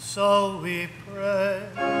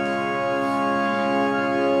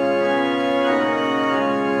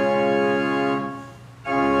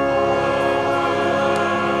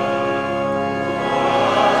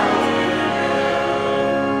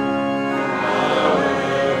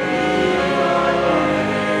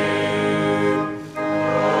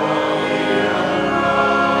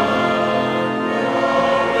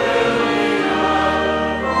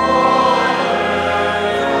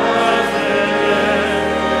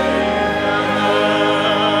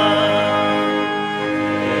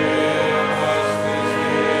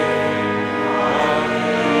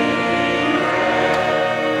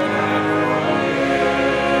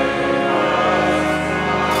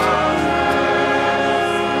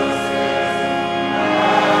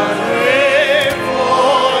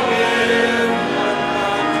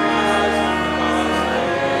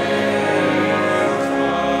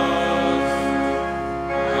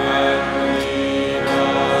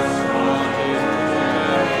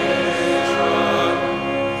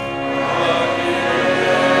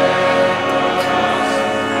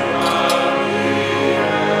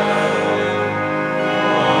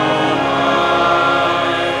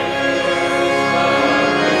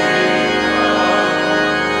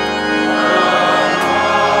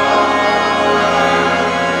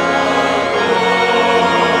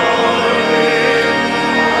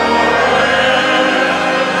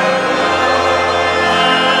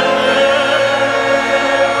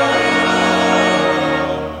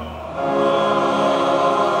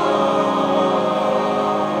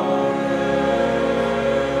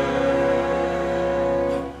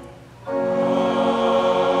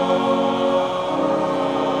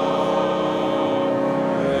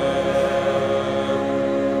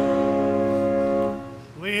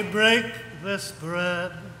 we break this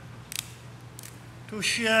bread to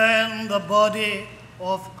share in the body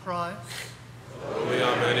of Christ. Though we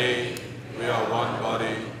are many, we are one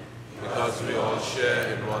body, because we all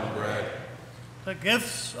share in one bread. The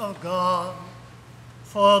gifts of God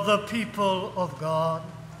for the people of God.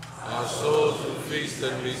 Our souls will feast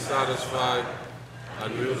and be satisfied,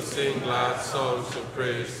 and we will sing glad songs of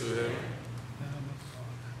praise to him.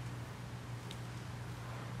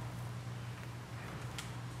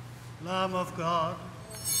 Lamb of God.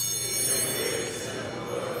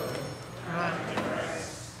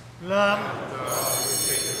 Lamb of God, who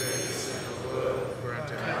take away the sin of the world, grant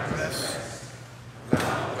him rest.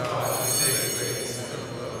 Lamb of God, who take away the sin of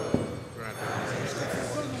the world, grant him rest.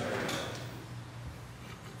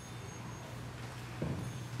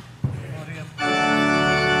 Body of Christ.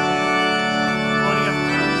 Body of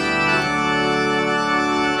Christ.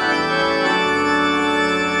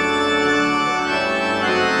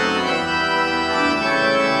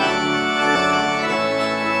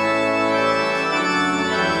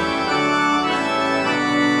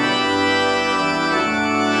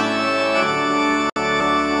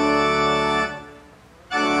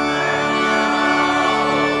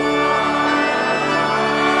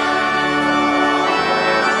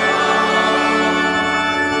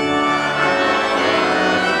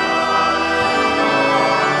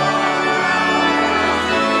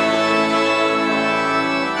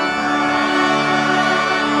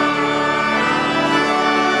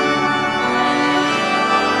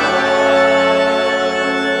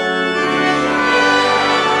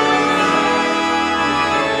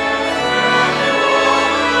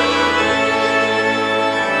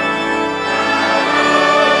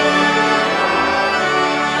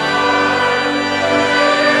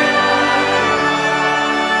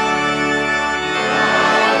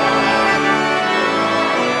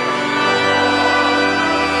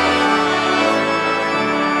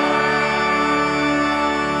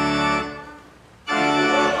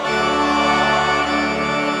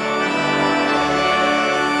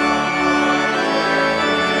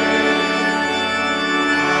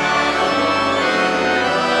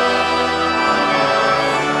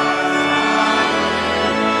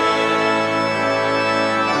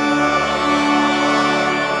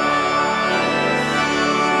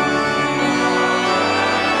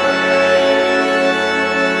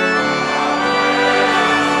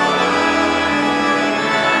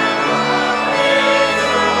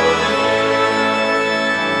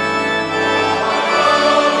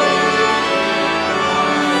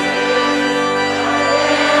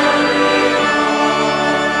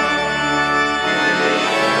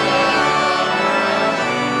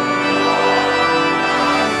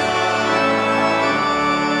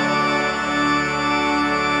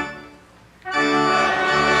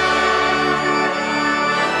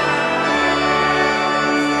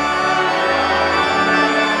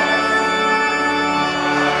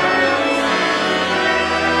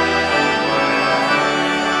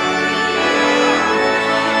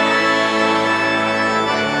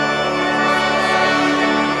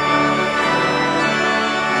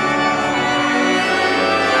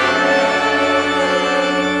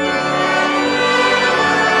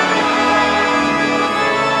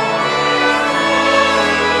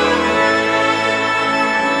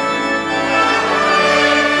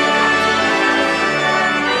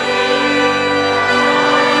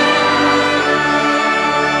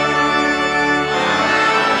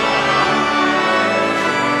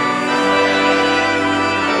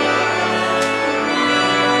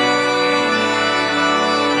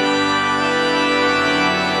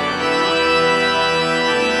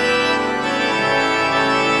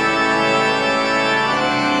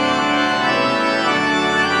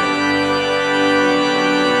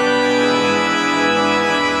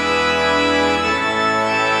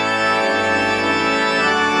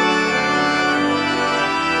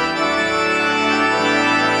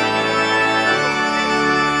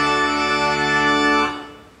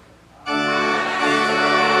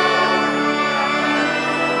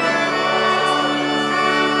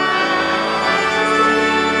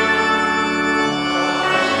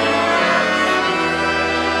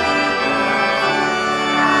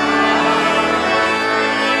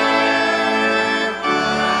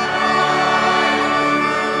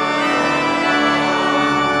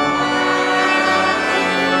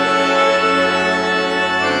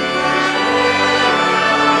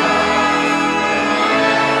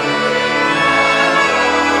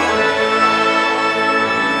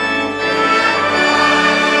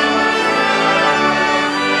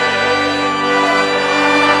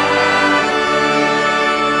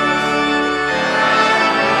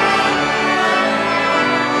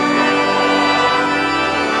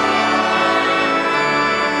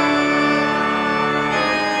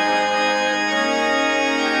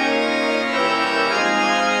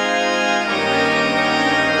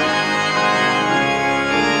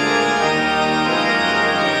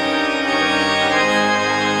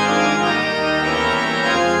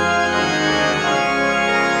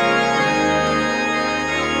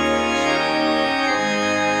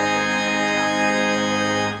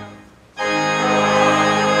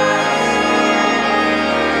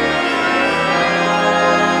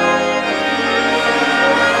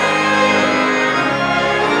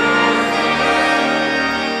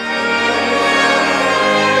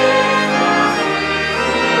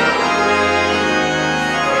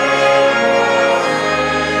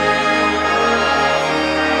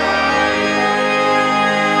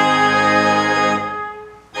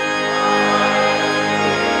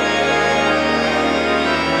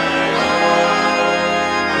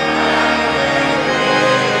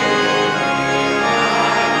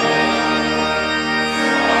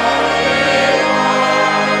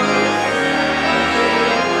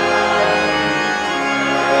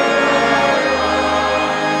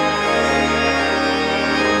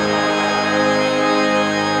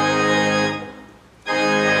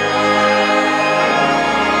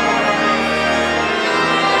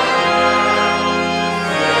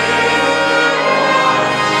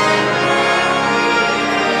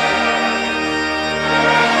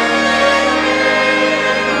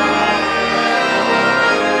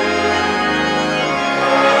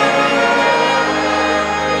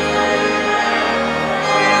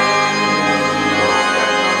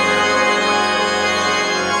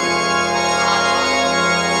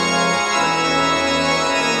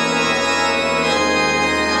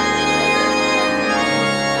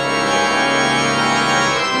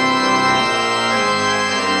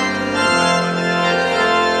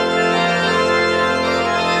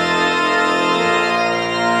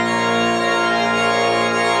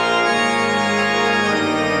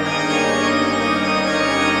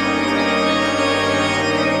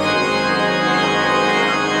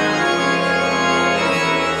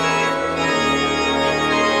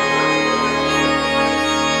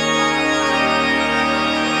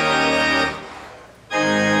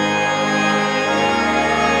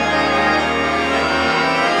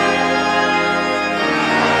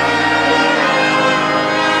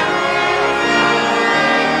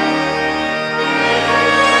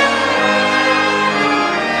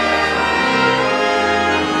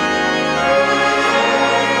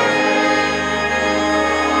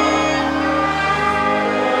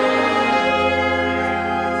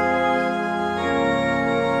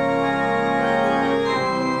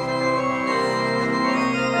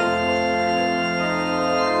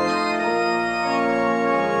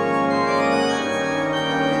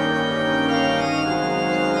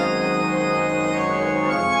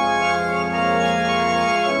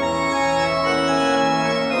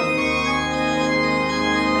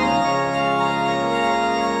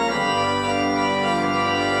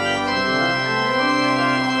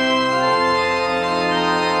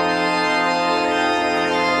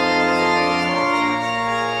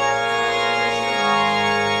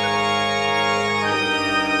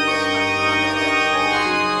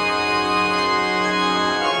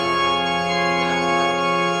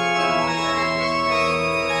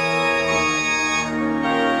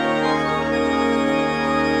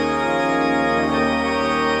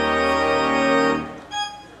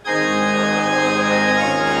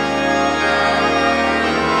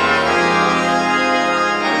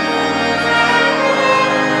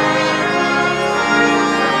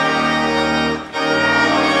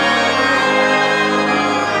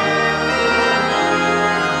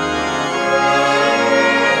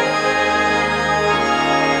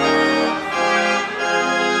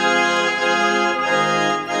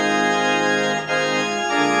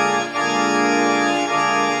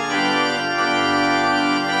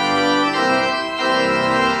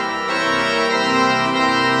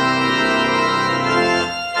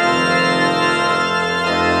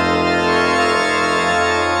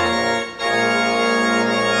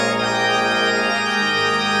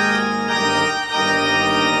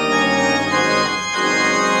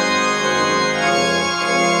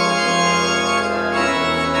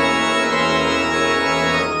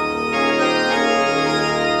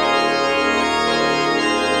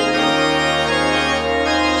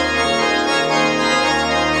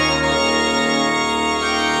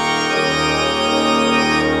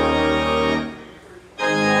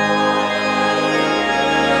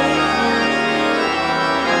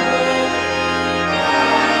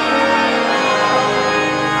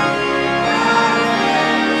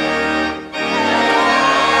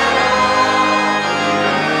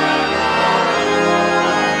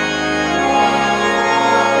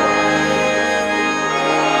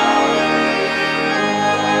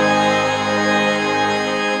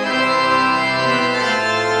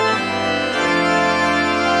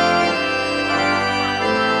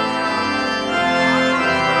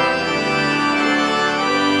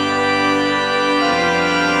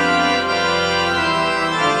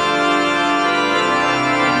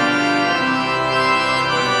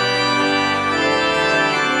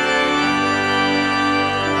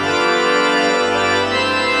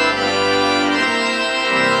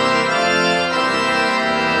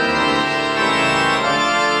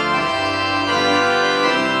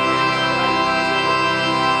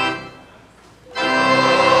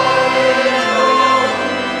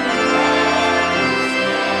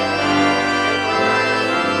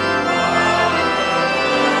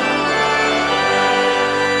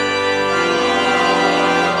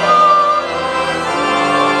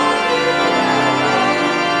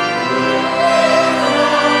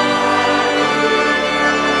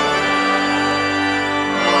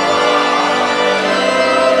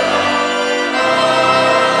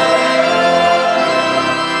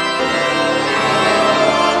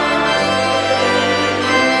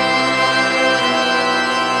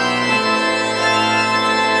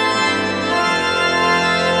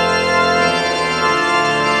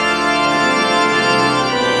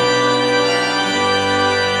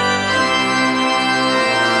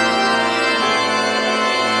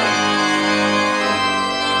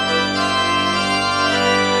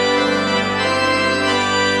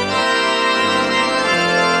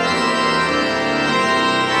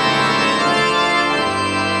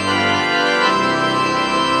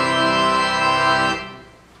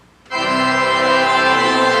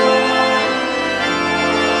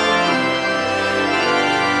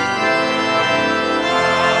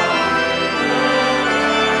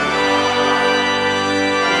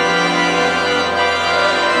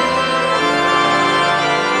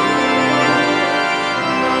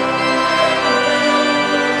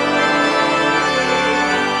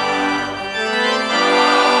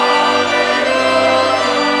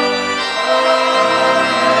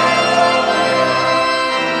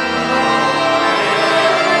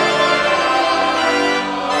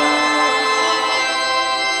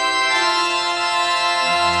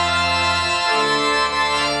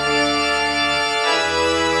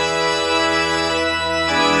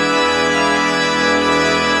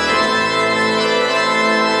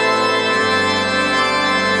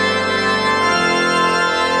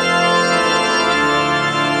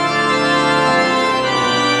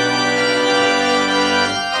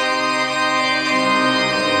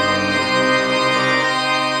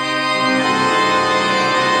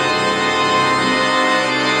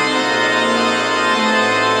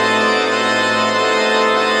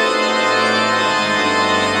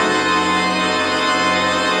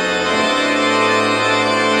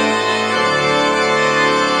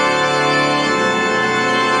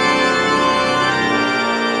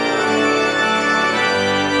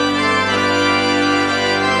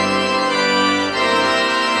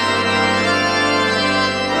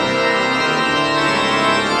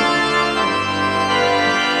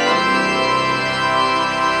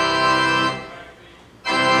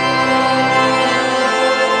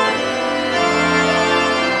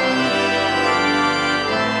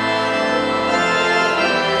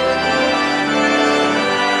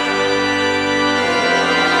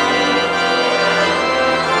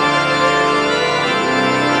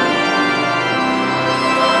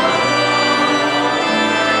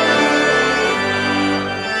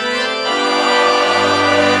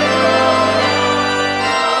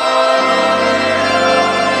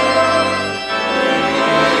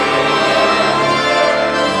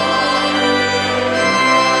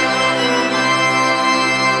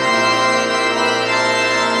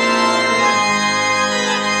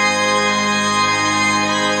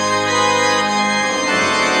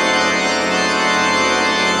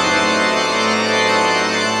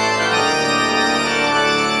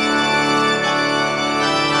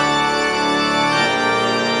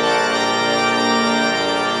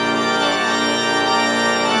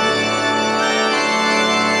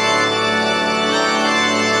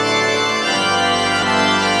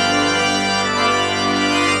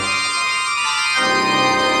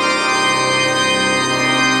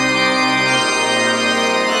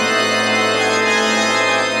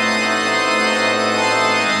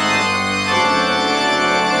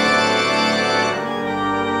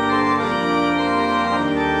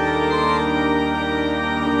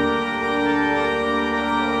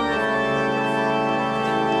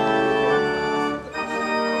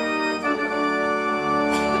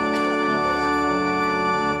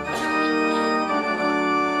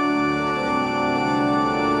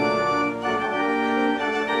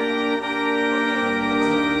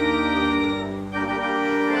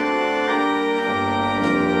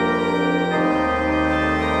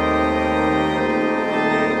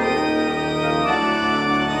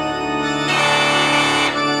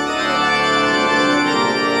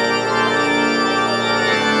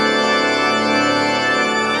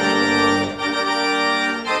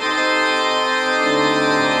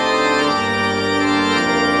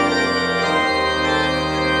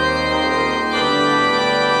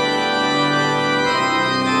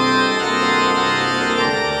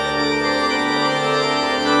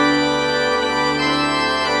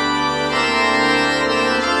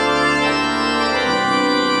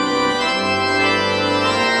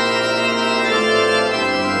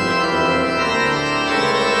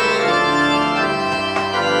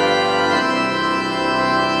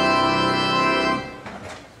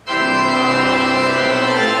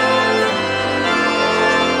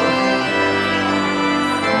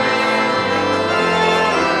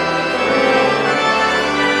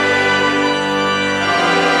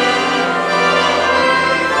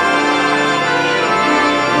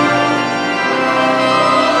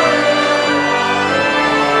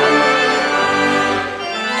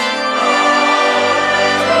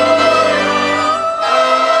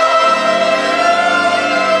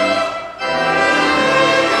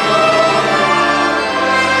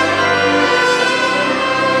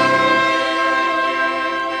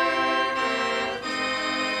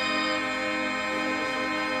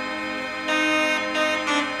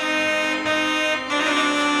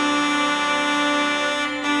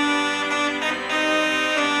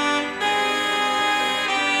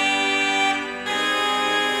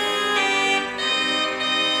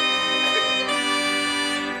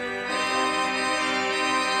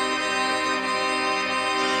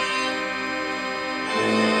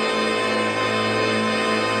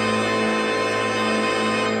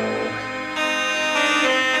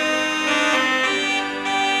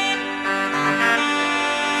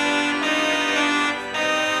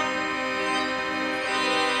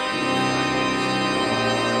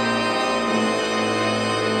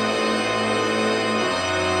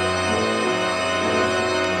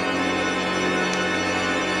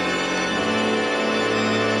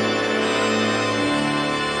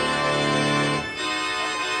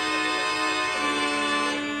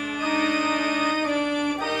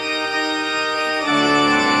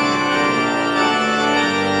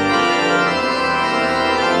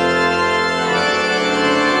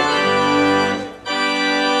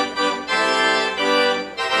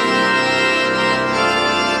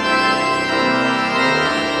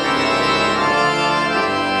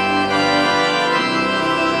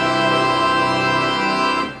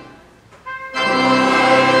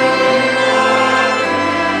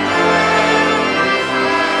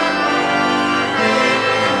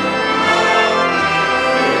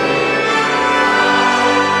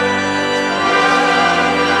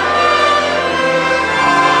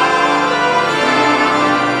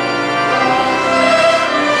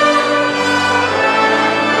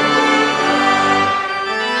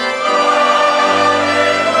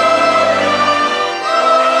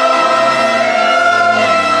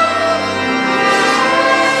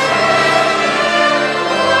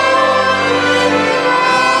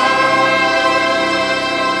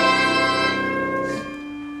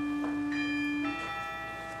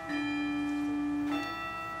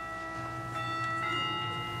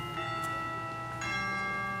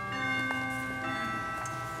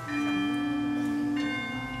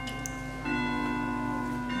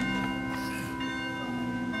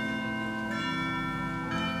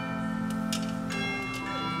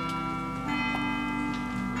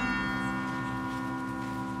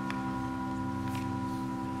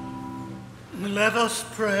 Let us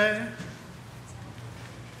pray.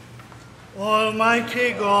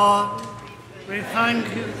 Almighty God, we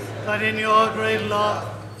thank you that in your great love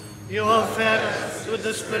you have fed us with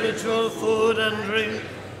the spiritual food and drink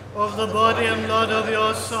of the body and blood of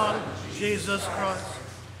your Son, Jesus Christ,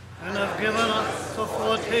 and have given us a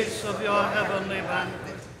foretaste of your heavenly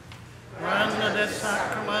banquet. Grant that this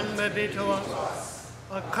sacrament may be to us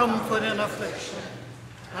a comfort in affliction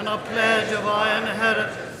and a pledge of our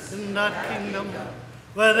inheritance in that kingdom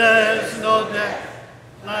where there is no death,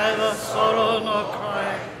 neither sorrow nor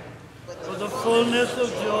crying, but the fullness of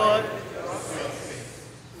joy.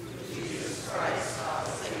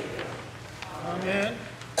 Amen.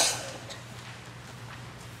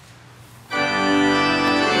 Amen.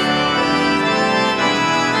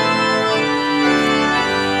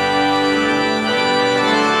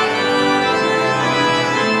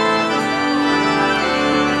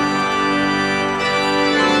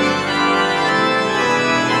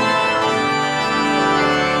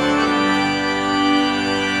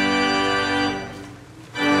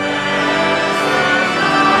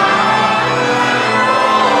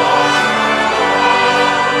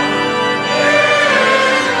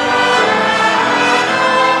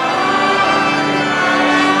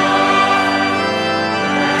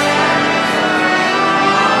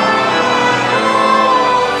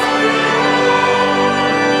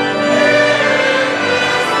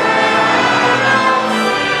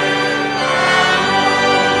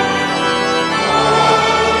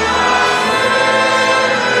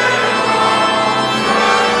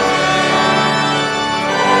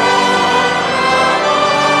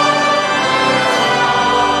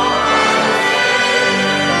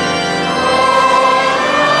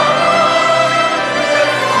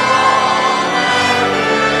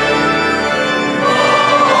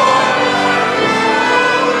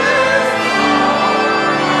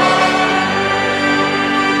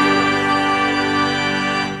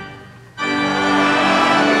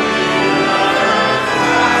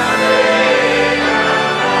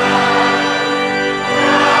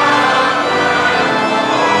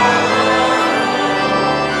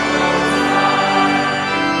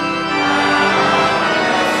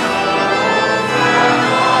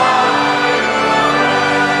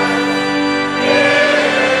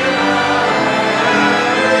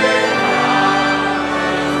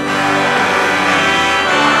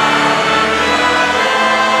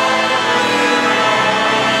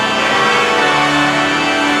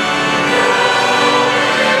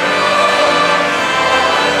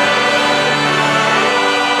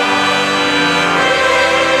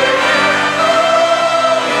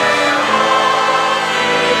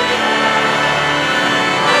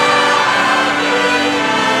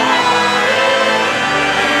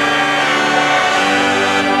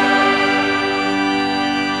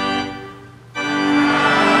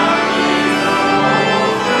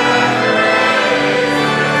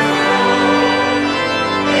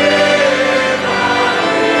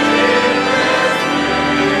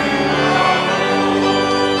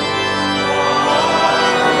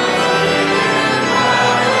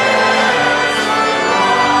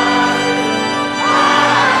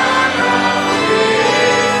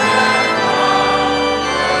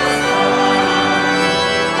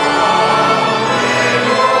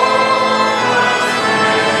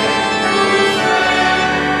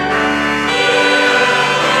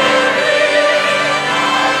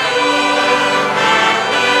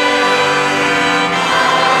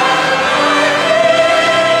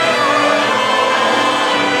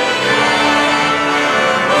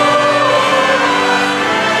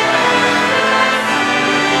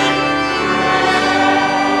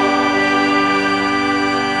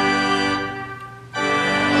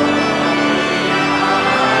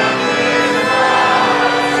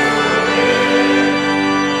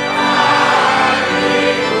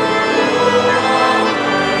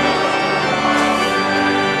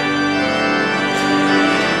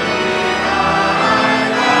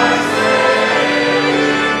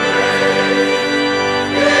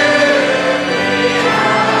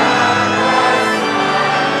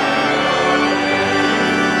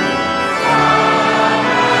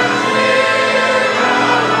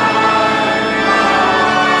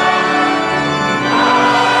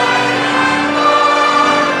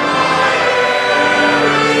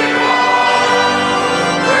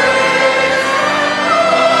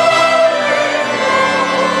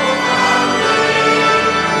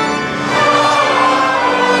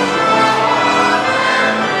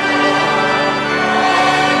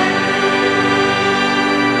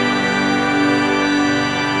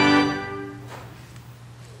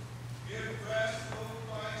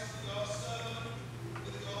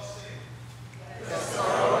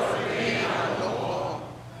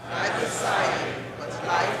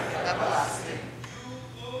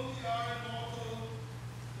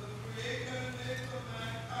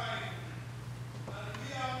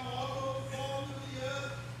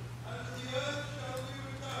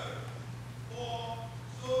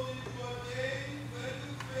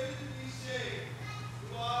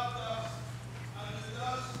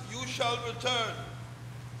 shall return.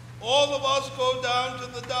 All of us go down to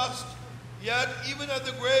the dust, yet even at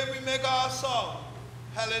the grave we make our song.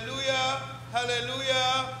 Hallelujah,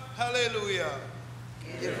 hallelujah, hallelujah.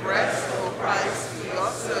 Give rest, O Christ, to your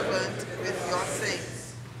servant with your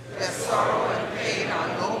saints, where sorrow and pain are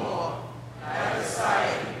no more, neither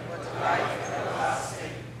sighing, but life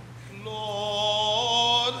everlasting.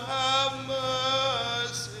 Lord, have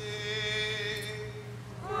mercy.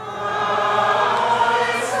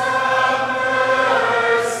 Christ,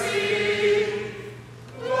 have mercy.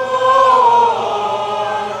 Lord,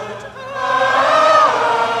 have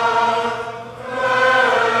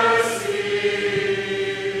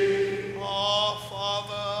mercy. Our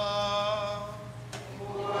Father,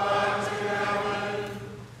 Who art in heaven,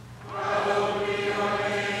 hallowed be your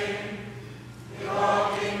name. Your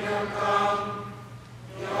kingdom come,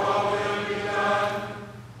 your will be done,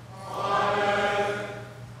 on earth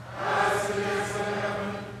as it is in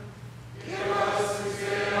heaven. Give us this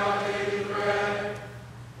day our daily bread.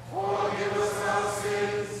 Forgive us our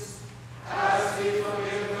sins, as we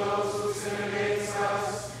forgive those who sin against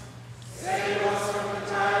us. Save us from the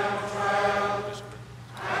time of trial,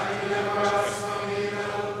 and deliver us from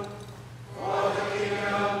evil. For the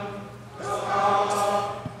kingdom, the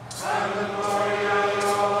power, and the glory are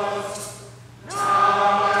yours,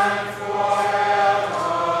 now and forever.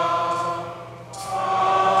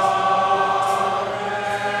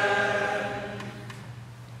 Amen.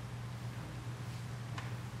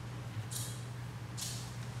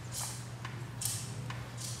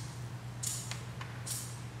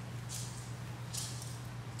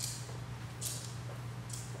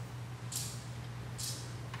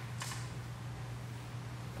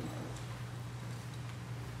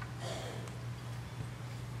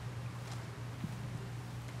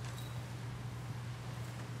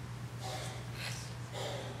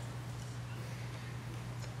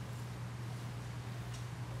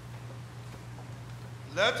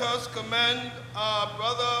 let us commend our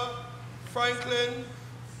brother Franklyn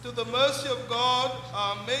to the mercy of God,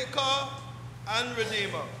 our Maker and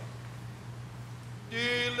Redeemer.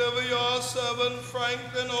 Deliver your servant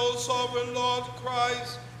Franklyn, O sovereign Lord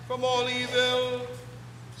Christ, from all evil.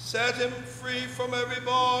 Set him free from every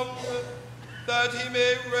bond, that he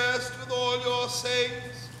may rest with all your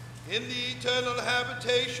saints in the eternal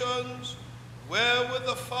habitations, where with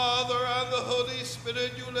the Father and the Holy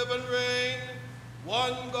Spirit you live and reign,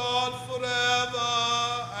 one God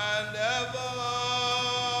forever and ever.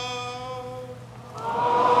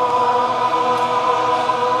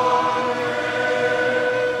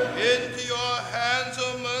 Into your hands,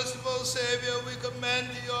 O merciful Savior, we commend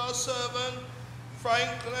your servant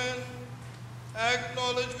Franklyn.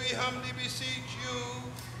 Acknowledge, we humbly beseech you,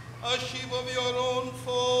 a sheep of your own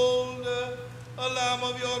fold, a lamb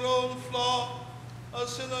of your own flock, a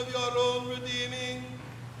sin of your own redeeming,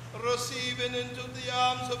 receiving into the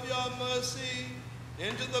arms of your mercy,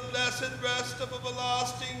 into the blessed rest of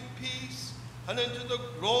everlasting peace, and into the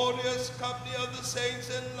glorious company of the saints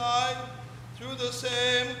in light, through the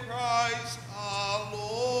same Christ our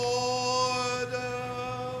Lord.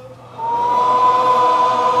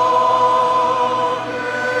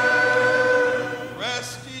 Amen.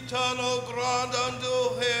 Rest eternal grant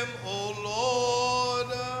unto him, O Lord.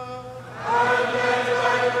 And let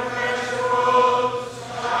thy perpetual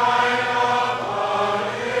shine upon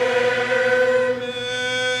him.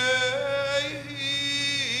 May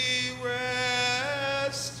he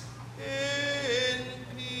rest in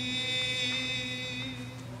peace.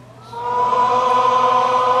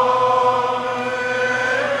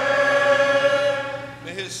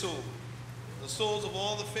 May his soul, the souls of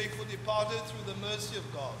all the faithful departed through the mercy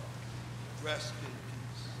of God, rest in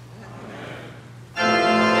peace.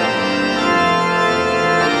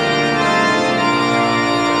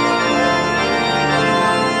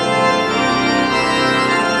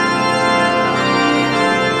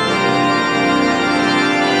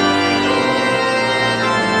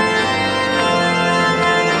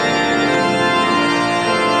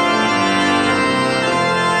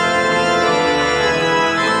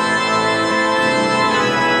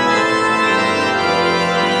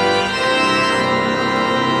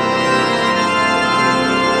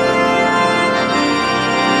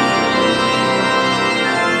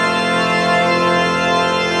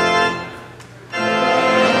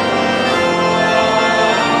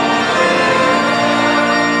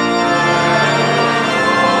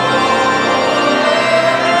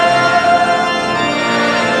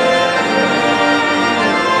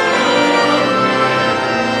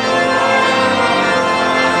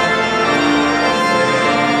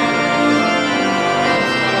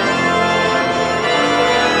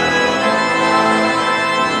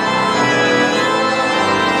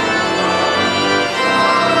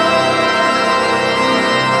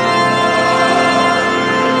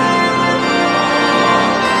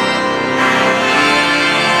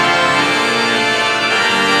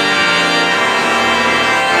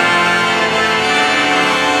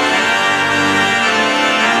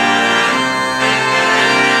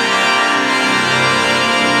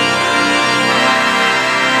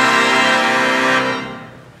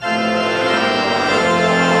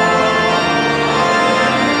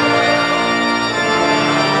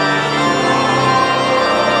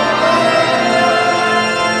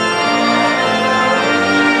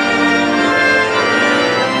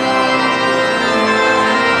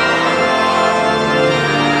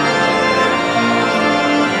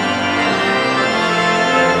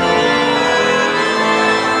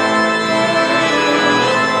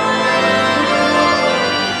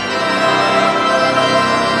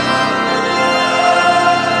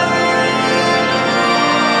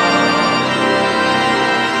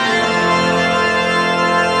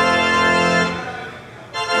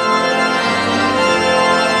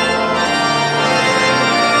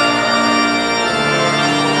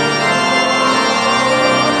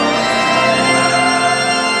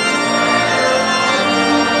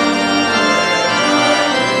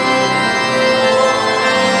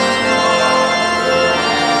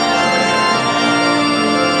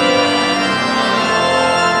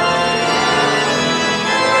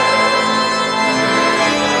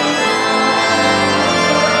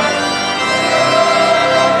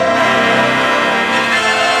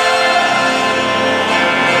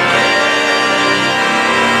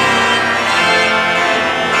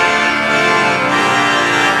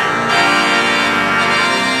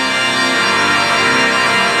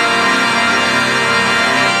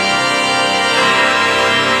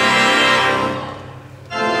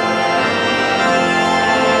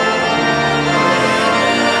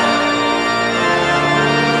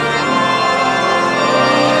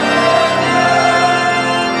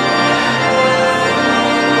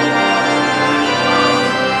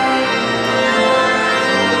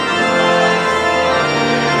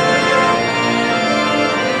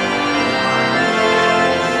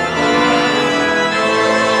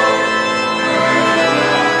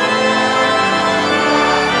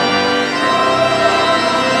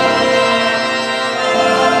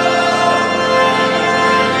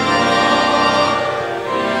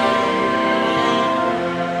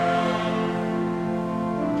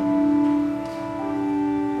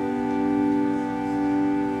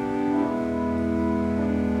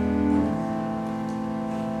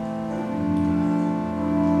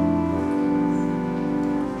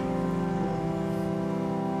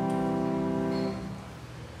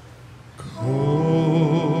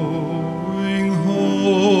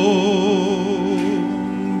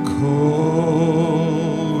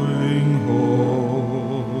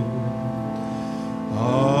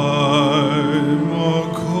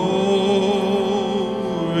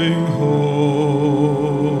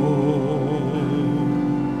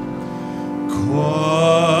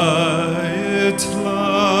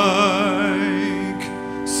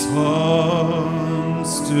 some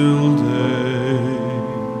still day,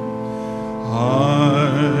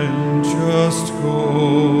 I'm just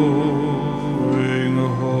going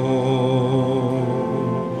home.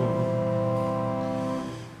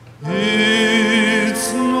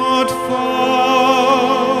 It's not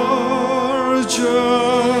far,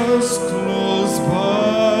 just close by,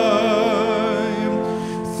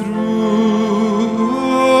 through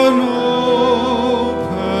an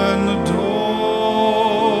open door.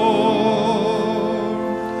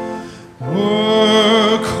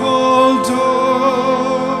 Work all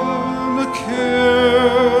done,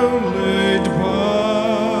 care laid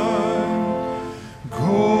by,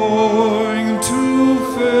 going to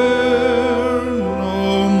fare no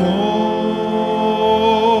more.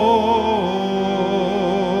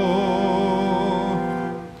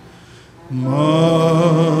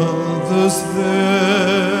 Mothers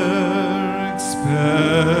there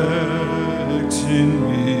expecting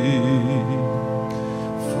me,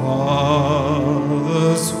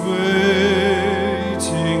 fathers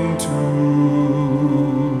waiting too.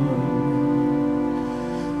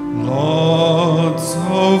 Lots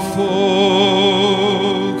of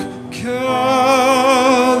folk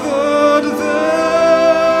gathered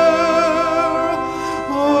there,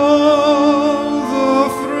 all the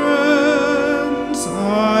friends I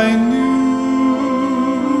knew.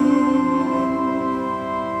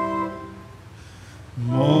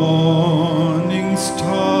 Morning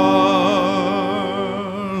star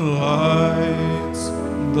lights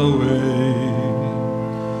the way,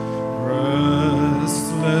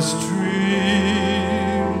 restless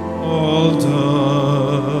dream all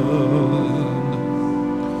done,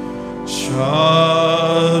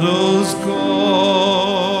 shadows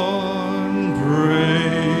gone,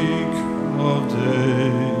 break of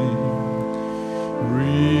day,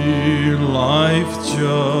 real life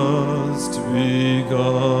just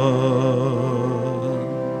begun.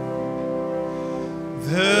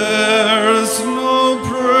 There's no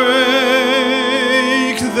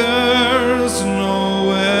break, there's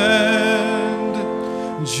no end,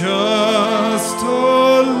 just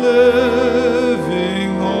a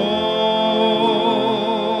living on,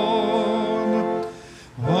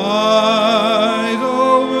 wide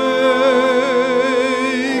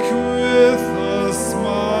awake with a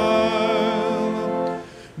smile,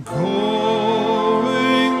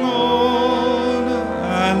 going on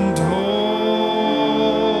and on.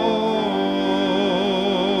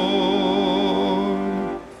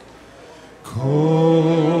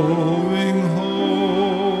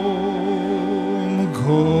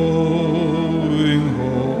 Going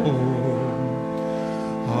home,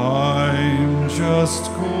 I'm just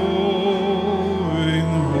going